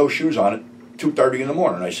shirt and no shoes on at 2:30 in the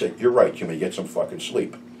morning? And I said, you're right, you may get some fucking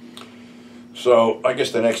sleep. So I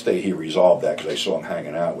guess the next day he resolved that, because I saw him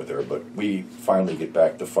hanging out with her. But we finally get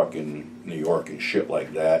back to fucking New York and shit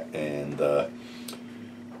like that. And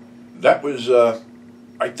that was,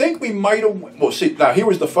 I think we might have, well, see, now here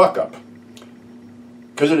was the fuck up.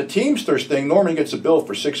 Because of the Teamsters thing, Norman gets a bill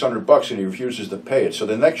for $600 and he refuses to pay it. So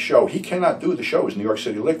the next show, he cannot do the show, is New York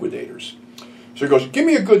City Liquidators. So he goes, give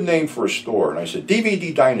me a good name for a store. And I said,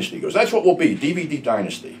 DVD Dynasty. He goes, that's what we'll be, DVD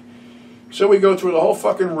Dynasty. So we go through the whole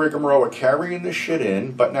fucking rigmarole of carrying this shit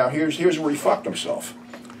in, but now here's where he fucked himself.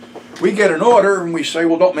 We get an order, and we say,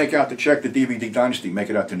 well, don't make out the check to DVD Dynasty, make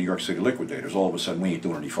it out to New York City Liquidators. All of a sudden, we ain't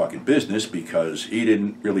doing any fucking business, because he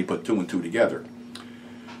didn't really put 2 and 2 together.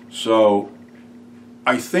 So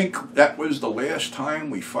I think that was the last time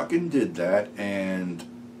we fucking did that, and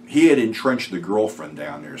he had entrenched the girlfriend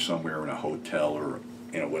down there somewhere in a hotel or,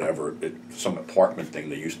 whatever, some apartment thing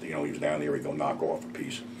they used to, he was down there, he'd go knock off a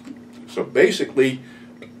piece. So basically,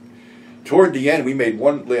 toward the end, we made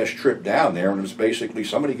one last trip down there, and it was basically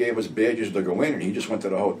somebody gave us badges to go in, and he just went to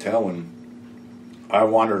the hotel, and I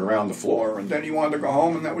wandered around the floor, and then he wanted to go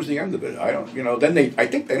home, and that was the end of it. I don't, then I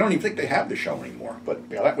think they don't even think they have the show anymore. But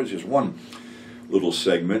yeah, that was just one little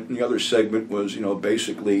segment, and the other segment was,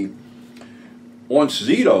 basically once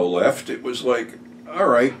Zito left, it was like, all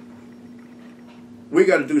right, we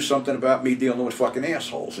got to do something about me dealing with fucking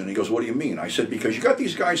assholes. And he goes, what do you mean? I said, because you got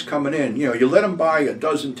these guys coming in, you let them buy a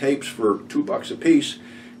dozen tapes for $2 a piece,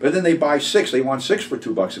 but then they buy 6. They want 6 for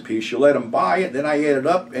 $2 a piece. You let them buy it, then I add it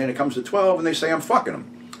up, and it comes to 12, and they say I'm fucking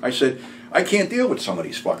them. I said, I can't deal with some of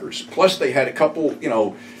these fuckers. Plus, they had a couple,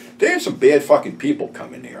 they had some bad fucking people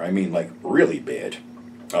come in there. I mean, like, really bad.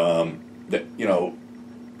 There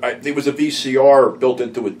was a VCR built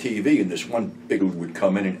into a TV, and this one big dude would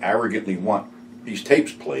come in and arrogantly want these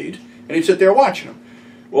tapes played, and he'd sit there watching them.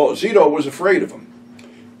 Well, Zito was afraid of him.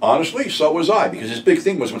 Honestly, so was I, because his big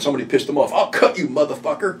thing was when somebody pissed him off, I'll cut you,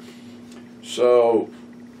 motherfucker. So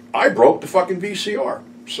I broke the fucking VCR.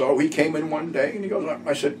 So he came in one day, and he goes,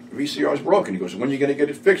 I said, VCR's broken. He goes, when are you going to get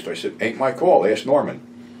it fixed? I said, ain't my call, ask Norman.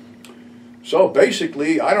 So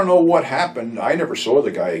basically, I don't know what happened. I never saw the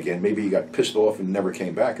guy again. Maybe he got pissed off and never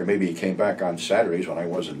came back, or maybe he came back on Saturdays when I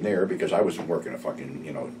wasn't there, because I wasn't working a fucking,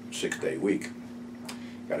 6-day week.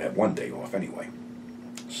 Got to have one day off anyway.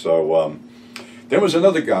 So there was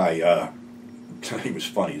another guy, he was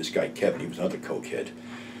funny, this guy Kevin, he was another cokehead.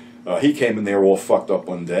 He came in there all fucked up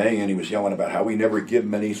one day, and he was yelling about how we never give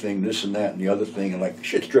him anything, this and that and the other thing, and like the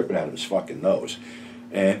shit's dripping out of his fucking nose.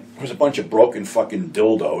 And there was a bunch of broken fucking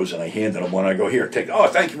dildos, and I handed him one. I go, here, take it. Oh,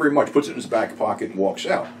 thank you very much. Puts it in his back pocket and walks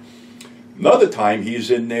out. Another time,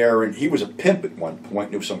 he's in there, and he was a pimp at one point.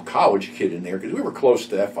 And there was some college kid in there, because we were close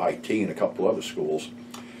to FIT and a couple other schools.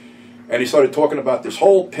 And he started talking about this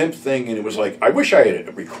whole pimp thing, and it was like, I wish I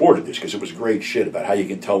had recorded this, because it was great shit about how you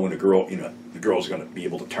can tell when a girl, the girl's going to be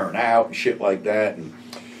able to turn out and shit like that. And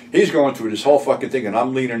he's going through this whole fucking thing, and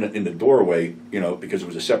I'm leaning in the doorway, because it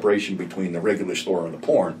was a separation between the regular store and the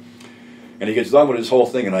porn. And he gets done with his whole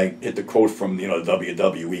thing, and I hit the quote from, the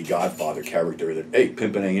WWE Godfather character that, hey,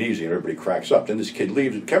 pimping ain't easy, and everybody cracks up. Then this kid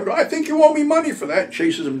leaves, and Kevin goes, I think you owe me money for that,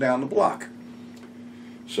 chases him down the block.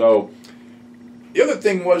 So the other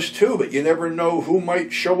thing was, too, that you never know who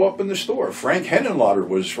might show up in the store. Frank Henenlotter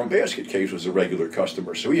was from Basket Case, was a regular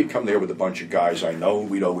customer, so he'd come there with a bunch of guys I know.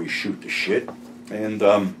 We'd always shoot the shit. And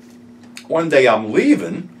one day I'm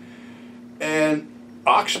leaving, and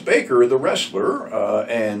Ox Baker, the wrestler,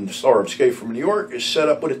 and star of Escape from New York, is set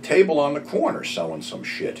up with a table on the corner selling some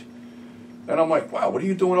shit. And I'm like, wow, what are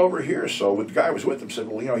you doing over here? So the guy I was with him said,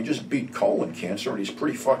 well, he just beat colon cancer, and he's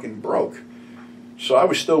pretty fucking broke. So I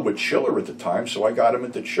was still with Chiller at the time, so I got him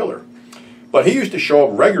into Chiller. But he used to show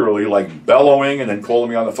up regularly, like bellowing and then calling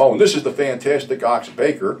me on the phone. This is the fantastic Ox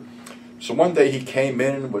Baker. So one day he came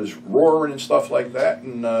in and was roaring and stuff like that,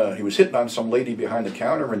 and he was hitting on some lady behind the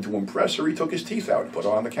counter, and to impress her, he took his teeth out and put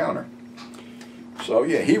her on the counter. So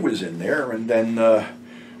yeah, he was in there, and then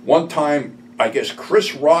one time, I guess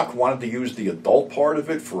Chris Rock wanted to use the adult part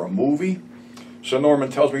of it for a movie. So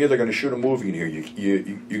Norman tells me, yeah, they're going to shoot a movie in here.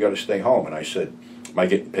 You got to stay home. And I said, am I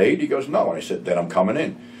getting paid? He goes, no. And I said, then I'm coming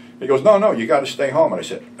in. He goes, no, you got to stay home. And I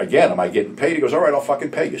said, again, am I getting paid? He goes, all right, I'll fucking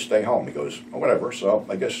pay you. Stay home. He goes, oh, whatever. So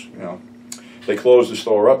I guess, they closed the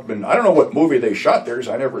store up. And I don't know what movie they shot there, because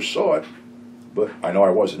I never saw it. But I know I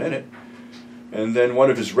wasn't in it. And then one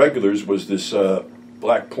of his regulars was this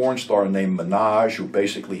black porn star named Minaj, who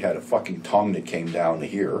basically had a fucking tongue that came down to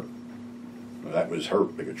here. That was her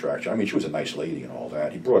big attraction. I mean, she was a nice lady and all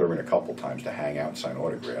that. He brought her in a couple times to hang out and sign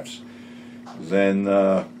autographs. Then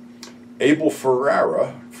Abel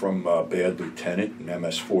Ferrara from Bad Lieutenant and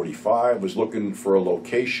MS-45 was looking for a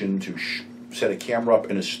location to set a camera up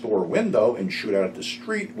in a store window and shoot out at the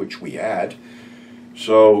street, which we had.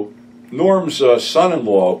 So Norm's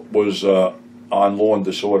son-in-law was on Law and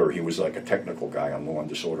Disorder. He was like a technical guy on Law and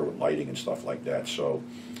Disorder with lighting and stuff like that. So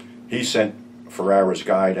he sent Ferrara's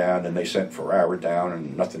guy down, and they sent Ferrara down,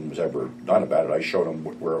 and nothing was ever done about it. I showed him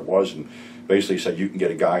where it was, and basically said, you can get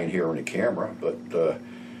a guy in here and a camera, but,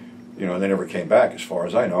 they never came back as far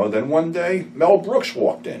as I know. Then one day, Mel Brooks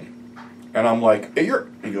walked in, and I'm like, hey,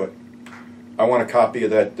 he goes, I want a copy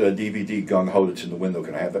of that DVD gung-ho that's in the window.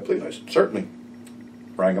 Can I have that, please? I said, certainly.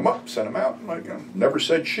 Rang him up, sent him out, and never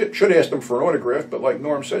said shit. Should have asked him for an autograph, but like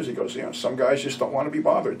Norm says, he goes, some guys just don't want to be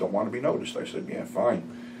bothered, don't want to be noticed. I said, yeah, fine.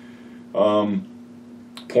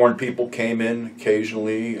 Porn people came in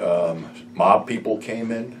occasionally, mob people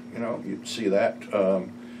came in, you'd see that.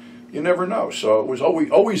 You never know. So it was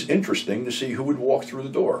always interesting to see who would walk through the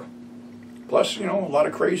door. Plus, a lot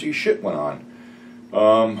of crazy shit went on.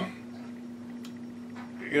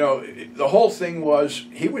 you know, the whole thing was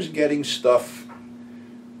he was getting stuff,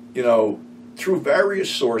 you know, through various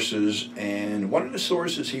sources, and one of the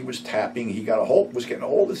sources he was tapping, he was getting a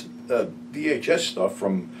hold of this VHS stuff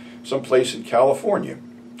from someplace in California.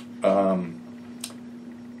 Don't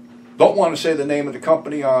want to say the name of the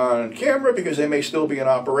company on camera because they may still be in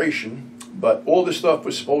operation, but all this stuff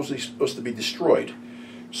was supposed to be destroyed.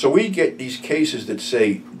 So we get these cases that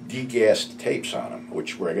say degassed tapes on them,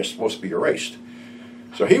 which were, I guess, supposed to be erased.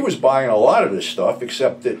 So he was buying a lot of this stuff,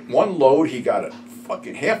 except that one load he got it.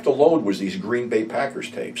 Fucking half the load was these Green Bay Packers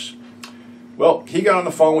tapes. Well, he got on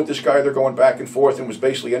the phone with this guy, they're going back and forth, and was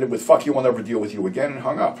basically ended with, fuck you, I'll never deal with you again, and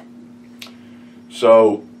hung up.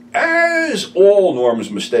 So, as all Norm's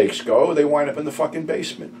mistakes go, they wind up in the fucking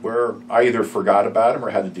basement, where I either forgot about him or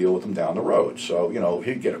had to deal with him down the road. So, you know,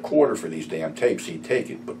 he'd get a quarter for these damn tapes, he'd take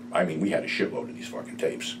it. But, I mean, we had a shitload of these fucking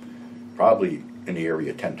tapes. Probably in the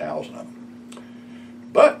area of 10,000 of them.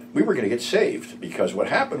 But we were going to get saved, because what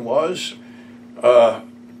happened was,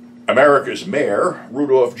 America's mayor,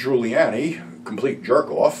 Rudolph Giuliani, complete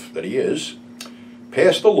jerk-off that he is,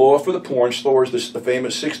 passed a law for the porn stores, the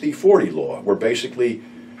famous 60-40 law, where basically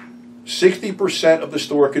 60% of the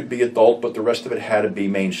store could be adult, but the rest of it had to be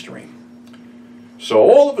mainstream. So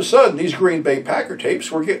all of a sudden, these Green Bay Packer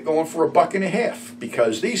tapes were going for $1.50,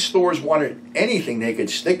 because these stores wanted anything they could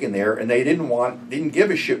stick in there, and they didn't give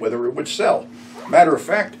a shit whether it would sell. Matter of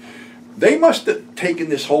fact, they must have taken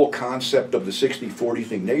this whole concept of the 60-40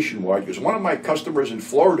 thing nationwide, because one of my customers in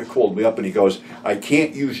Florida called me up and he goes, I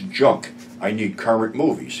can't use junk. I need current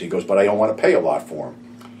movies. He goes, but I don't want to pay a lot for them.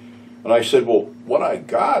 And I said, well, what I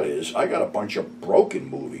got a bunch of broken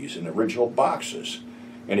movies in original boxes.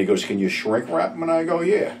 And he goes, can you shrink wrap them? And I go,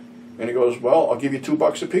 yeah. And he goes, well, I'll give you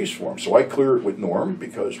 $2 a piece for them. So I clear it with Norm,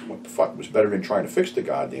 because what the fuck was better than trying to fix the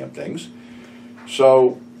goddamn things.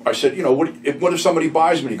 So I said, you know, what if somebody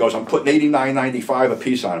buys them? And he goes, I'm putting $89.95 a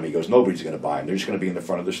piece on them. He goes, nobody's going to buy them. They're just going to be in the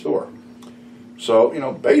front of the store. So, you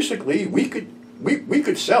know, basically, we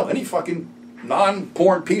could sell any fucking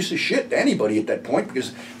non-porn piece of shit to anybody at that point,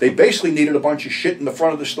 because they basically needed a bunch of shit in the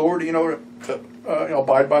front of the store to, you know,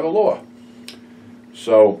 abide by the law.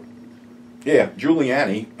 So, yeah,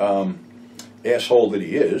 Giuliani, asshole that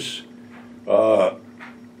he is,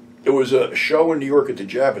 there was a show in New York at the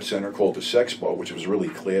Javits Center called the Sexpo, which was a really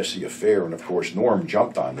classy affair, and of course Norm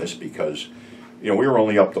jumped on this because, you know, we were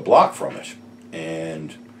only up the block from it.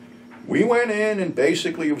 And we went in, and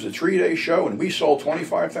basically it was a 3-day show, and we sold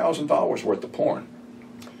 $25,000 worth of porn.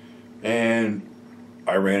 And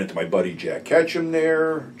I ran into my buddy Jack Ketchum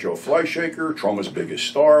there, Joe Fleischaker, Troma's biggest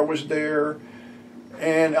star was there,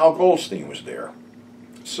 and Al Goldstein was there.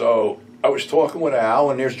 So I was talking with Al,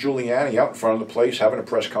 and there's Giuliani out in front of the place having a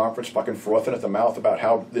press conference, fucking frothing at the mouth about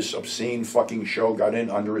how this obscene fucking show got in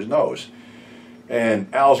under his nose.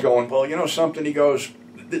 And Al's going, well, you know something? He goes,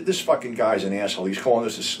 this fucking guy's an asshole. He's calling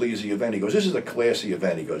this a sleazy event. He goes, this is a classy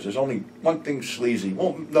event. He goes, there's only one thing sleazy.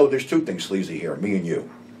 Well, no, there's two things sleazy here, me and you.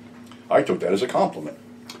 I took that as a compliment.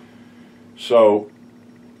 So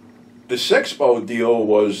the Sexpo deal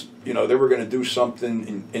was, you know, they were going to do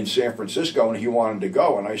something in San Francisco, and he wanted to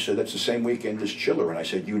go. And I said, that's the same weekend as Chiller. And I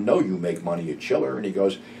said, you know you make money at Chiller. And he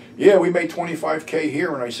goes, yeah, we made $25K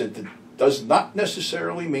here. And I said, that does not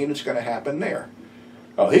necessarily mean it's going to happen there.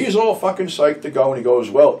 He's all fucking psyched to go, and he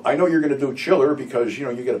goes, well, I know you're going to do Chiller because, you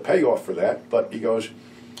know, you get a payoff for that. But he goes,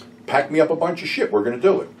 pack me up a bunch of shit. We're going to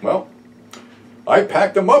do it. Well, I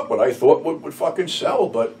packed him up what I thought would fucking sell,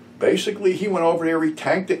 but basically he went over there, he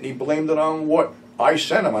tanked it, and he blamed it on what I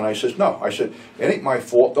sent him. And I says, no. I said, it ain't my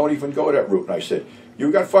fault. Don't even go that route. And I said,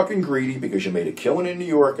 you got fucking greedy because you made a killing in New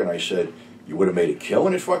York. And I said, you would have made a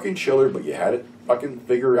killing at fucking Chiller, but you had it fucking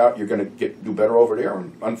figure out you're going to do better over there.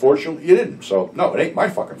 And unfortunately, you didn't. So, no, it ain't my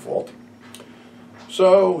fucking fault.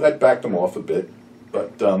 So that backed him off a bit.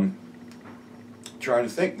 But trying to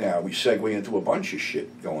think now, we segue into a bunch of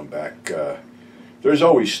shit going back. There's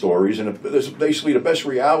always stories, and basically the best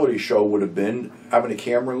reality show would have been having a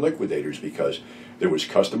camera in Liquidators, because there was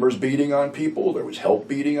customers beating on people, there was help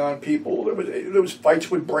beating on people, there was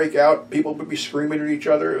fights would break out, people would be screaming at each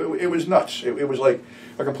other. It was nuts. It was like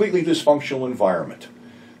a completely dysfunctional environment.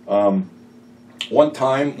 One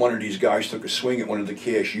time, one of these guys took a swing at one of the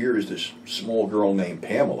cashiers, this small girl named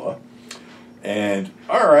Pamela, and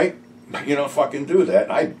all right, you know, fucking do that.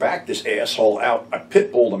 And I backed this asshole out. I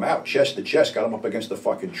pitbulled him out, chest to chest, got him up against the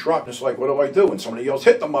fucking truck. And it's like, what do I do? And somebody yells,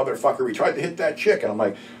 hit the motherfucker. He tried to hit that chick. And I'm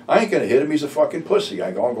like, I ain't going to hit him. He's a fucking pussy.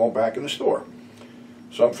 I'm going back in the store.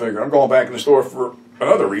 So I'm figuring, I'm going back in the store for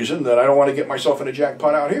another reason that I don't want to get myself in a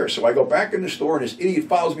jackpot out here. So I go back in the store, and this idiot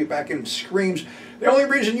follows me back in and screams, the only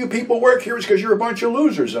reason you people work here is because you're a bunch of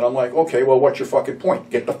losers. And I'm like, okay, well, what's your fucking point?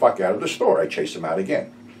 Get the fuck out of the store. I chased him out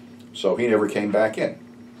again. So he never came back in.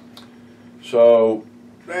 So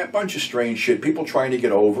a bunch of strange shit. People trying to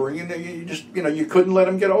get over, and you just, you couldn't let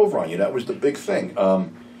them get over on you. That was the big thing.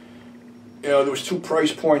 There was 2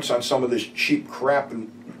 price points on some of this cheap crap,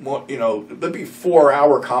 and there'd be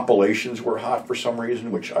 4-hour compilations were hot for some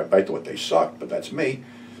reason, which I thought they sucked, but that's me.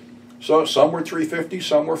 So some were $3.50,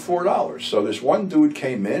 some were $4. So this one dude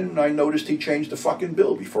came in, and I noticed he changed the fucking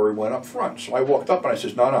bill before he went up front. So I walked up and I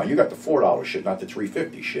says, no, you got the $4 shit, not the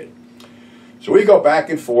 $3.50 shit. So we go back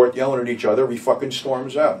and forth, yelling at each other. He fucking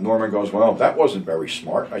storms out. Norman goes, well, that wasn't very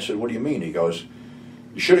smart. I said, what do you mean? He goes,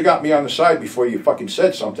 you should have got me on the side before you fucking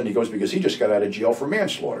said something. He goes, because he just got out of jail for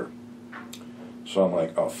manslaughter. So I'm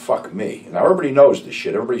like, oh, fuck me. Now, everybody knows this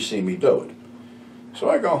shit. Everybody's seen me do it. So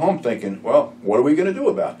I go home thinking, well, what are we going to do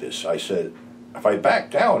about this? I said, if I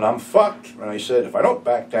back down, I'm fucked. And I said, if I don't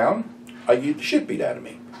back down, I get the shit beat out of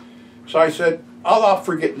me. So I said, I'll opt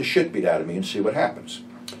for getting the shit beat out of me and see what happens.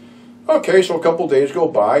 Okay, so a couple days go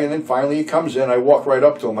by, and then finally he comes in. I walk right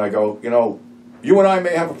up to him. I go, you and I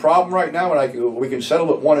may have a problem right now, and we can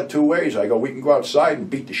settle it one of 2 ways. I go, we can go outside and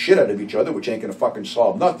beat the shit out of each other, which ain't going to fucking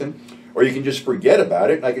solve nothing, or you can just forget about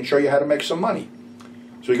it, and I can show you how to make some money.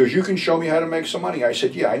 So he goes, you can show me how to make some money? I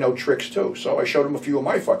said, yeah, I know tricks too. So I showed him a few of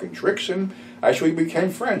my fucking tricks, and actually we became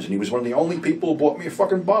friends, and he was one of the only people who bought me a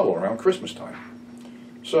fucking bottle around Christmas time.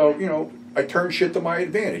 So, I turned shit to my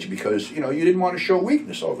advantage because, you didn't want to show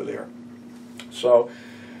weakness over there. So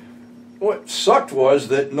what sucked was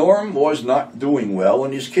that Norm was not doing well,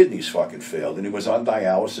 and his kidneys fucking failed, and he was on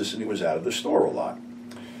dialysis, and he was out of the store a lot.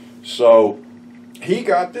 So he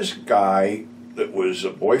got this guy that was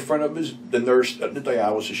a boyfriend of the nurse at the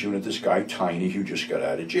dialysis unit, this guy Tiny, who just got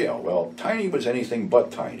out of jail. Well, Tiny was anything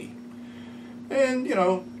but Tiny. And,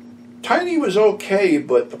 Tiny was okay,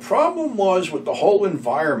 but the problem was with the whole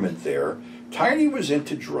environment there, Tiny was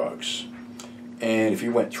into drugs. And if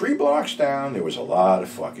you went 3 blocks down, there was a lot of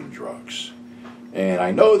fucking drugs. And I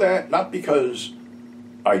know that not because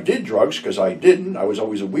I did drugs, because I didn't. I was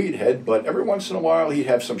always a weed head, but every once in a while he'd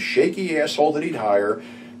have some shaky asshole that he'd hire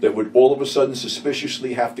that would all of a sudden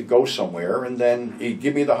suspiciously have to go somewhere, and then he'd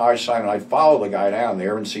give me the high sign, and I'd follow the guy down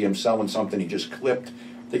there and see him selling something he just clipped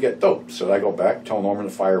to get dope. So I go back, tell Norman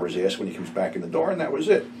to fire his ass when he comes back in the door, and that was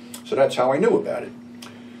it. So that's how I knew about it.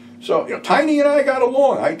 So, Tiny and I got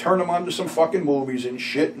along. I turned him on to some fucking movies and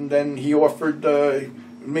shit, and then he offered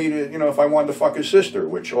me to, if I wanted to fuck his sister,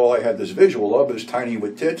 which all I had this visual of is Tiny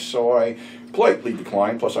with tits, so I politely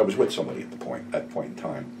declined, plus I was with somebody at that point in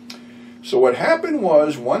time. So what happened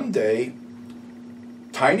was, one day,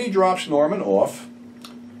 Tiny drops Norman off,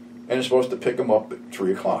 and is supposed to pick him up at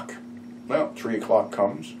 3 o'clock. Well, 3 o'clock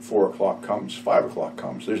comes, 4 o'clock comes, 5 o'clock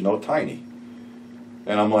comes. There's no Tiny.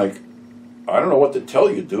 And I'm like, I don't know what to tell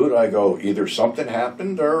you, dude. I go, either something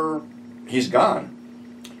happened or he's gone.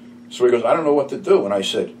 So he goes, I don't know what to do. And I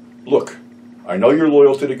said, look, I know you're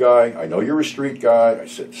loyal to the guy. I know you're a street guy. I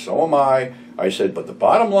said, so am I. I said, but the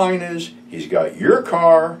bottom line is, he's got your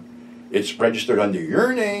car. It's registered under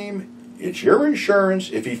your name. It's your insurance.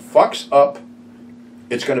 If he fucks up,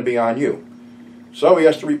 it's going to be on you. So he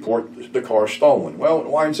has to report the car stolen. Well, it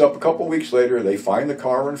winds up a couple weeks later. They find the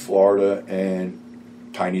car in Florida, and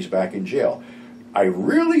Tiny's back in jail. I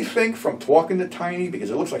really think from talking to Tiny, because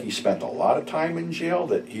it looks like he spent a lot of time in jail,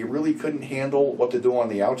 that he really couldn't handle what to do on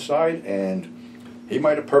the outside, and he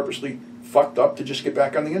might have purposely fucked up to just get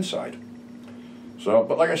back on the inside. So,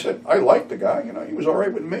 but like I said, I liked the guy. He was all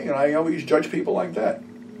right with me, and I always judge people like that.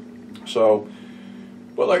 So,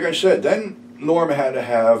 but like I said, then Norm had to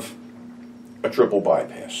have a triple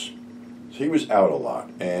bypass. So he was out a lot,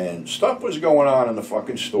 and stuff was going on in the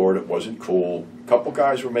fucking store that wasn't cool. A couple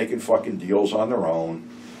guys were making fucking deals on their own.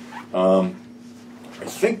 I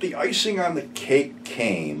think the icing on the cake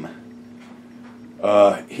came,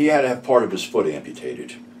 he had to have part of his foot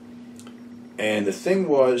amputated. And the thing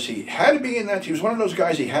was, he had to be in that, he was one of those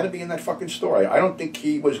guys, he had to be in that fucking store. I don't think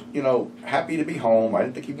he was, happy to be home. I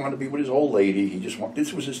didn't think he wanted to be with his old lady. He just wanted,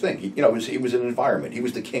 this was his thing. He was an environment. He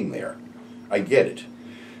was the king there. I get it.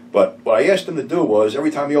 But what I asked him to do was,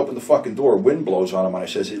 every time he opened the fucking door, wind blows on him, and I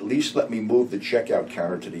says, at least let me move the checkout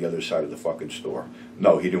counter to the other side of the fucking store.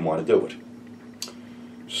 No, he didn't want to do it.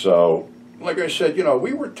 So, like I said,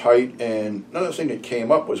 we were tight, and another thing that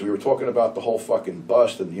came up was we were talking about the whole fucking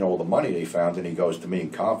bust and, all the money they found, and he goes to me in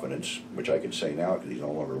confidence, which I can say now because he's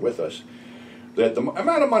no longer with us, that the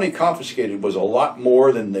amount of money confiscated was a lot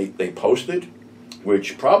more than they posted,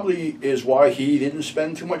 which probably is why he didn't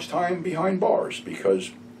spend too much time behind bars,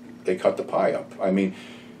 because they cut the pie up. I mean,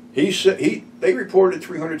 they reported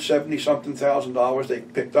 $370-something thousand they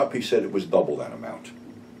picked up. He said it was double that amount.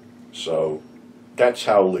 So that's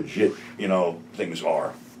how legit, you know, things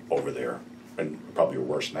are over there, and probably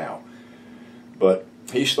worse now. But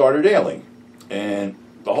he started ailing, and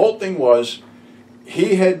the whole thing was,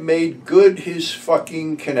 he had made good his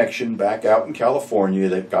fucking connection back out in California.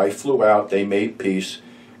 That guy flew out, they made peace,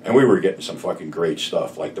 and we were getting some fucking great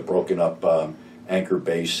stuff, like the broken up Anchor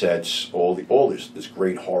Bay sets, all this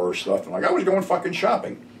great horror stuff. And like, I was going fucking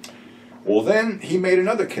shopping. Well, then he made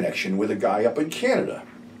another connection with a guy up in Canada,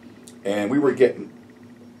 and we were getting,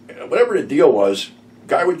 whatever the deal was,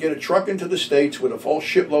 guy would get a truck into the States with a full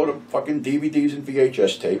shitload of fucking DVDs and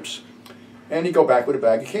VHS tapes, and he'd go back with a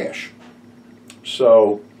bag of cash.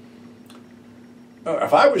 So,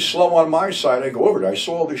 if I was slow on my side, I'd go over there. I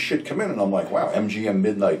saw all this shit come in, and I'm like, wow, MGM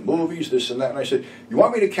Midnight Movies, this and that. And I said, you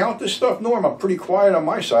want me to count this stuff? Norm, I'm pretty quiet on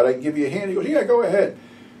my side. I can give you a hand. He goes, yeah, go ahead.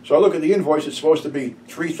 So I look at the invoice. It's supposed to be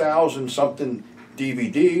 3,000-something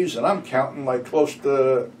DVDs, and I'm counting like close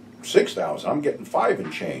to 6,000. I'm getting 5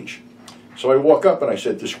 and change. So I walk up, and I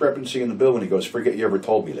said, discrepancy in the bill, and he goes, forget you ever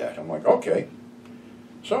told me that. I'm like, okay.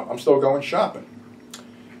 So I'm still going shopping.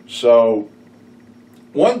 So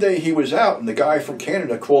one day he was out, and the guy from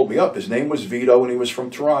Canada called me up. His name was Vito, and he was from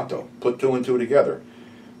Toronto. Put 2 and 2 together.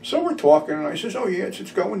 So we're talking, and I says, oh yeah,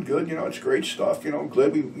 it's going good. You know, it's great stuff. You know,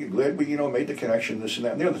 glad we you know, made the connection, this and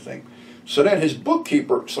that and the other thing. So then his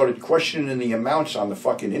bookkeeper started questioning the amounts on the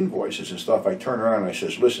fucking invoices and stuff. I turned around and I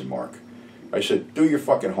says, listen, Mark. I said, do your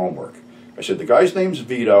fucking homework. I said, the guy's name's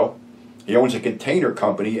Vito. He owns a container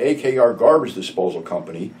company, AKR Garbage Disposal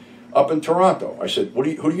Company, up in Toronto. I said, who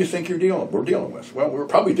do you think we're dealing with? Well, we're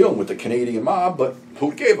probably dealing with the Canadian mob, but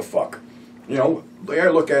who gave a fuck? You know, the way I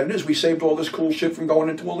look at it is, we saved all this cool shit from going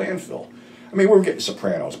into a landfill. I mean, we were getting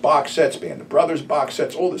Sopranos box sets, Band of Brothers box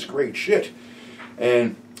sets, all this great shit.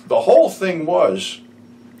 And the whole thing was,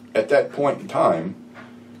 at that point in time,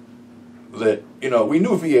 that, you know, we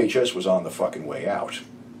knew VHS was on the fucking way out.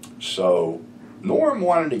 So Norm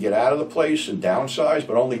wanted to get out of the place and downsize,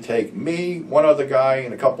 but only take me, one other guy,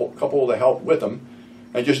 and a couple of the help with him,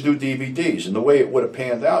 and just do DVDs. And the way it would have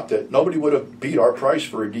panned out, that nobody would have beat our price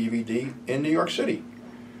for a DVD in New York City.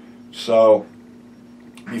 So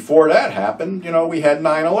before that happened, you know, we had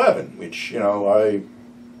 9/11, which, you know, I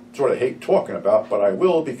sort of hate talking about, but I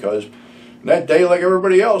will, because that day, like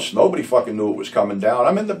everybody else, nobody fucking knew it was coming down.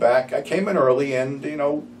 I'm in the back. I came in early, and, you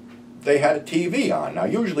know, they had a TV on. Now,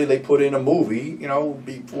 usually they put in a movie, you know,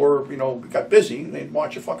 before, you know, we got busy, and they'd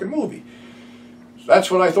watch a fucking movie. So that's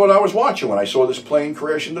what I thought I was watching when I saw this plane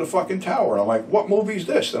crash into the fucking tower. And I'm like, what movie's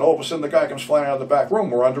this? Then all of a sudden the guy comes flying out of the back room.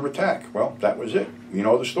 We're under attack. Well, that was it. You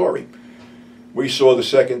know the story. We saw the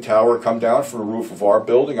second tower come down from the roof of our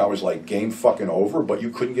building. I was like, game fucking over, but you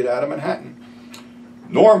couldn't get out of Manhattan.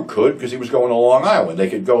 Norm could, because he was going to Long Island. They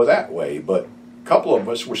could go that way, but a couple of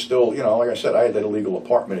us were still, you know, like I said, I had that illegal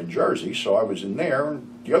apartment in Jersey, so I was in there, and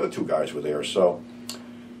the other 2 guys were there. So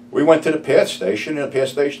we went to the PATH station, and the PATH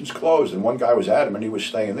station's closed, and one guy was adamant he was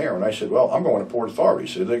staying there. And I said, well, I'm going to Port Authority.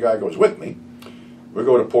 So the guy goes with me. We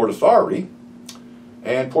go to Port Authority,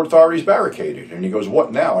 and Port Authority's barricaded. And he goes,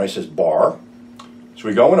 what now? And I says, bar. So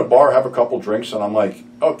we go in a bar, have a couple drinks, and I'm like,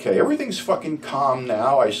 okay, everything's fucking calm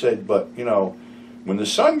now. I said, but, you know, when the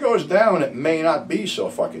sun goes down, it may not be so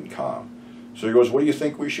fucking calm. So he goes, what do you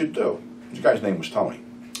think we should do? This guy's name was Tony.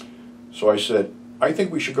 So I said, I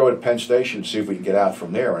think we should go to Penn Station and see if we can get out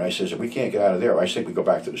from there. And I says, if we can't get out of there, I think we go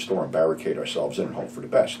back to the store and barricade ourselves in and hope for the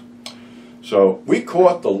best. So we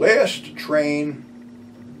caught the last train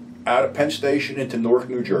out of Penn Station into Newark,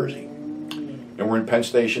 New Jersey. And we're in Penn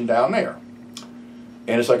Station down there.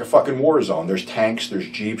 And it's like a fucking war zone. There's tanks, there's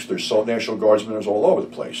jeeps, there's National Guardsmen, there's all over the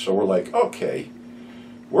place. So we're like, okay,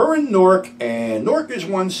 we're in Newark, and Newark is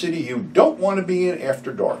one city you don't want to be in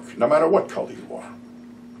after dark, no matter what color you are.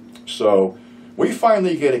 So we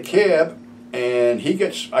finally get a cab, and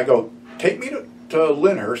I go, take me to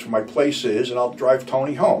Lyndhurst, where my place is, and I'll drive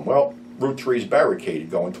Tony home. Well, Route 3 is barricaded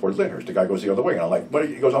going toward Lyndhurst. The guy goes the other way, and I'm like, what?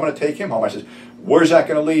 He goes, I'm going to take him home. I said, where's that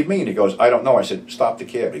going to leave me? And he goes, I don't know. I said, stop the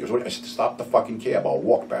cab. He goes, what? I said, stop the fucking cab. I'll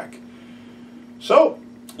walk back. So,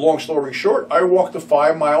 long story short, I walked the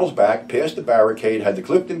 5 miles back, past the barricade, had the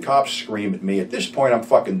Clifton cops scream at me. At this point, I'm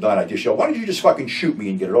fucking done. I just yelled, why don't you just fucking shoot me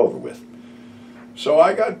and get it over with? So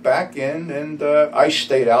I got back in, and I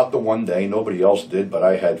stayed out the one day. Nobody else did, but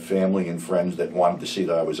I had family and friends that wanted to see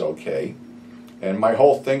that I was okay. And my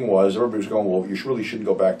whole thing was, everybody was going, well, you really shouldn't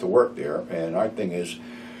go back to work there. And my thing is,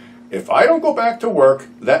 if I don't go back to work,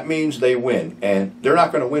 that means they win. And they're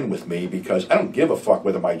not going to win with me because I don't give a fuck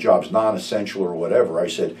whether my job's non-essential or whatever. I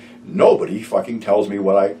said, nobody fucking tells me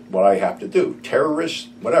what I have to do. Terrorists,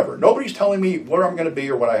 whatever. Nobody's telling me where I'm going to be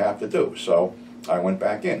or what I have to do. So I went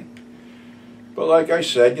back in. But like I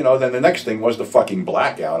said, you know, then the next thing was the fucking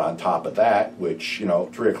blackout on top of that, which, you know,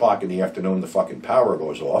 3 o'clock in the afternoon, the fucking power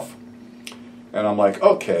goes off. And I'm like,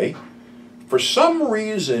 okay. For some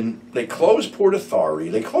reason, they closed Port Authority,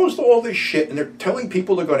 they closed all this shit, and they're telling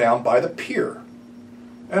people to go down by the pier.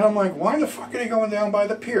 And I'm like, why the fuck are they going down by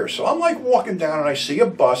the pier? So I'm like walking down, and I see a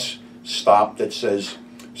bus stop that says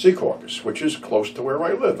Secaucus, which is close to where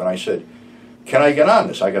I live. And I said, can I get on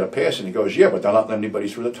this? I got a pass. And he goes, yeah, but they're not letting anybody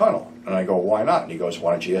through the tunnel. And I go, why not? And he goes,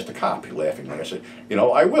 why don't you ask the cop? He laughingly. I said, you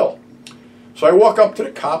know, I will. So I walk up to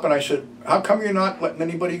the cop and I said, how come you're not letting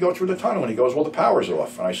anybody go through the tunnel? And he goes, well, the power's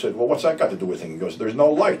off. And I said, well, what's that got to do with anything? He goes, there's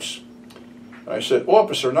no lights. And I said,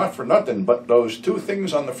 officer, not for nothing, but those 2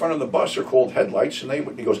 things on the front of the bus are called headlights. And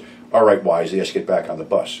he goes, all right, wise ass, get back on the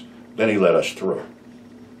bus. Then he let us through.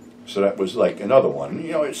 So that was like another one.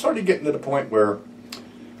 You know, it started getting to the point where,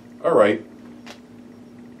 all right,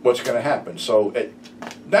 what's going to happen? So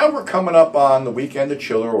now we're coming up on the weekend of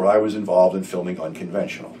Chiller where I was involved in filming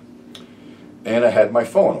Unconventional. And I had my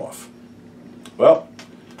phone off. Well,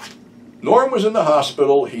 Norm was in the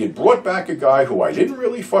hospital. He had brought back a guy who I didn't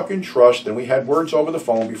really fucking trust, and we had words over the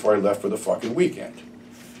phone before I left for the fucking weekend.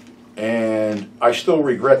 And I still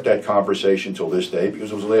regret that conversation till this day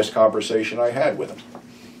because it was the last conversation I had with him.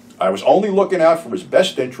 I was only looking out for his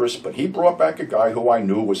best interests, but he brought back a guy who I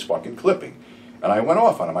knew was fucking clipping. And I went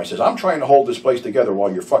off on him. I says, I'm trying to hold this place together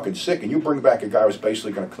while you're fucking sick, and you bring back a guy who's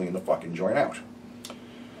basically going to clean the fucking joint out.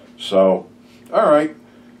 So, all right.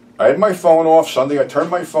 I had my phone off. Sunday, I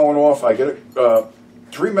turned my phone off. I get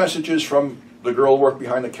 3 messages from the girl who worked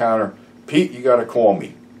behind the counter. Pete, you got to call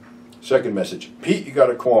me. Second message. Pete, you got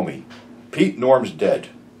to call me. Pete, Norm's dead.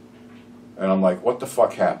 And I'm like, what the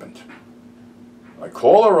fuck happened? I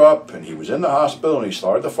call her up, and he was in the hospital, and he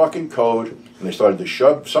started the fucking code, and they started to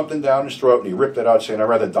shove something down his throat, and he ripped it out, saying, I'd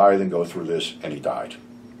rather die than go through this, and he died.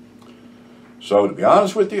 So, to be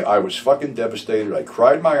honest with you, I was fucking devastated. I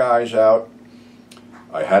cried my eyes out.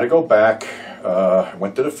 I had to go back. I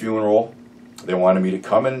went to the funeral. They wanted me to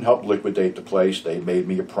come in and help liquidate the place. They made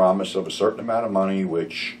me a promise of a certain amount of money,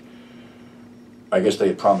 which I guess they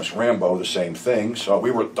had promised Rambo the same thing. So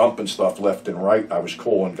we were dumping stuff left and right. I was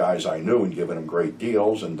calling guys I knew and giving them great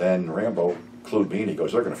deals. And then Rambo clued me in. He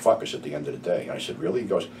goes, they're going to fuck us at the end of the day. And I said, really? He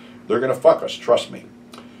goes, they're going to fuck us. Trust me.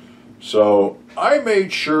 So I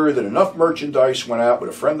made sure that enough merchandise went out with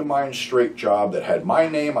a friend of mine's straight job that had my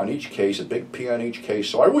name on each case, a big P on each case,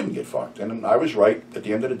 so I wouldn't get fucked. And I was right. At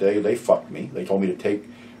the end of the day, they fucked me. They told me to take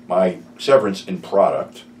my severance in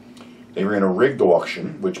product. They ran a rigged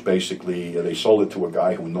auction, which basically they sold it to a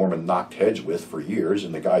guy who Norman knocked heads with for years,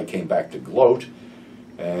 and the guy came back to gloat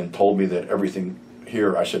and told me that everything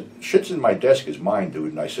here, I said, shit's in my desk is mine,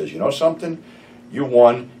 dude. And I says, you know something? You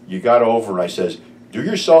won. You got over. And I says, do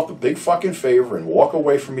yourself a big fucking favor and walk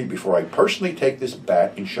away from me before I personally take this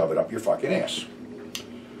bat and shove it up your fucking ass.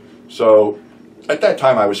 So at that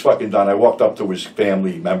time I was fucking done. I walked up to his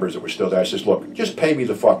family members that were still there. I says, look, just pay me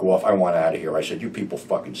the fuck off. I want out of here. I said, you people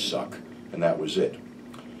fucking suck. And that was it.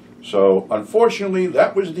 So unfortunately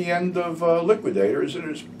that was the end of Liquidators. And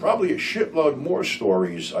there's probably a shitload more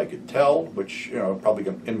stories I could tell, which, you know, probably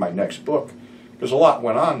in my next book. Because a lot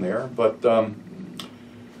went on there. But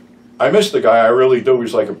I miss the guy, I really do. He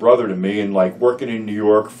was like a brother to me, and like working in New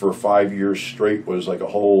York for 5 years straight was like a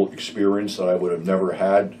whole experience that I would have never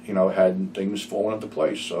had, you know, had things fallen into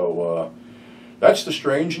place. So that's the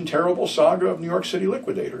strange and terrible saga of New York City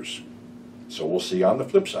Liquidators. So we'll see you on the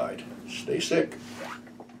flip side. Stay sick.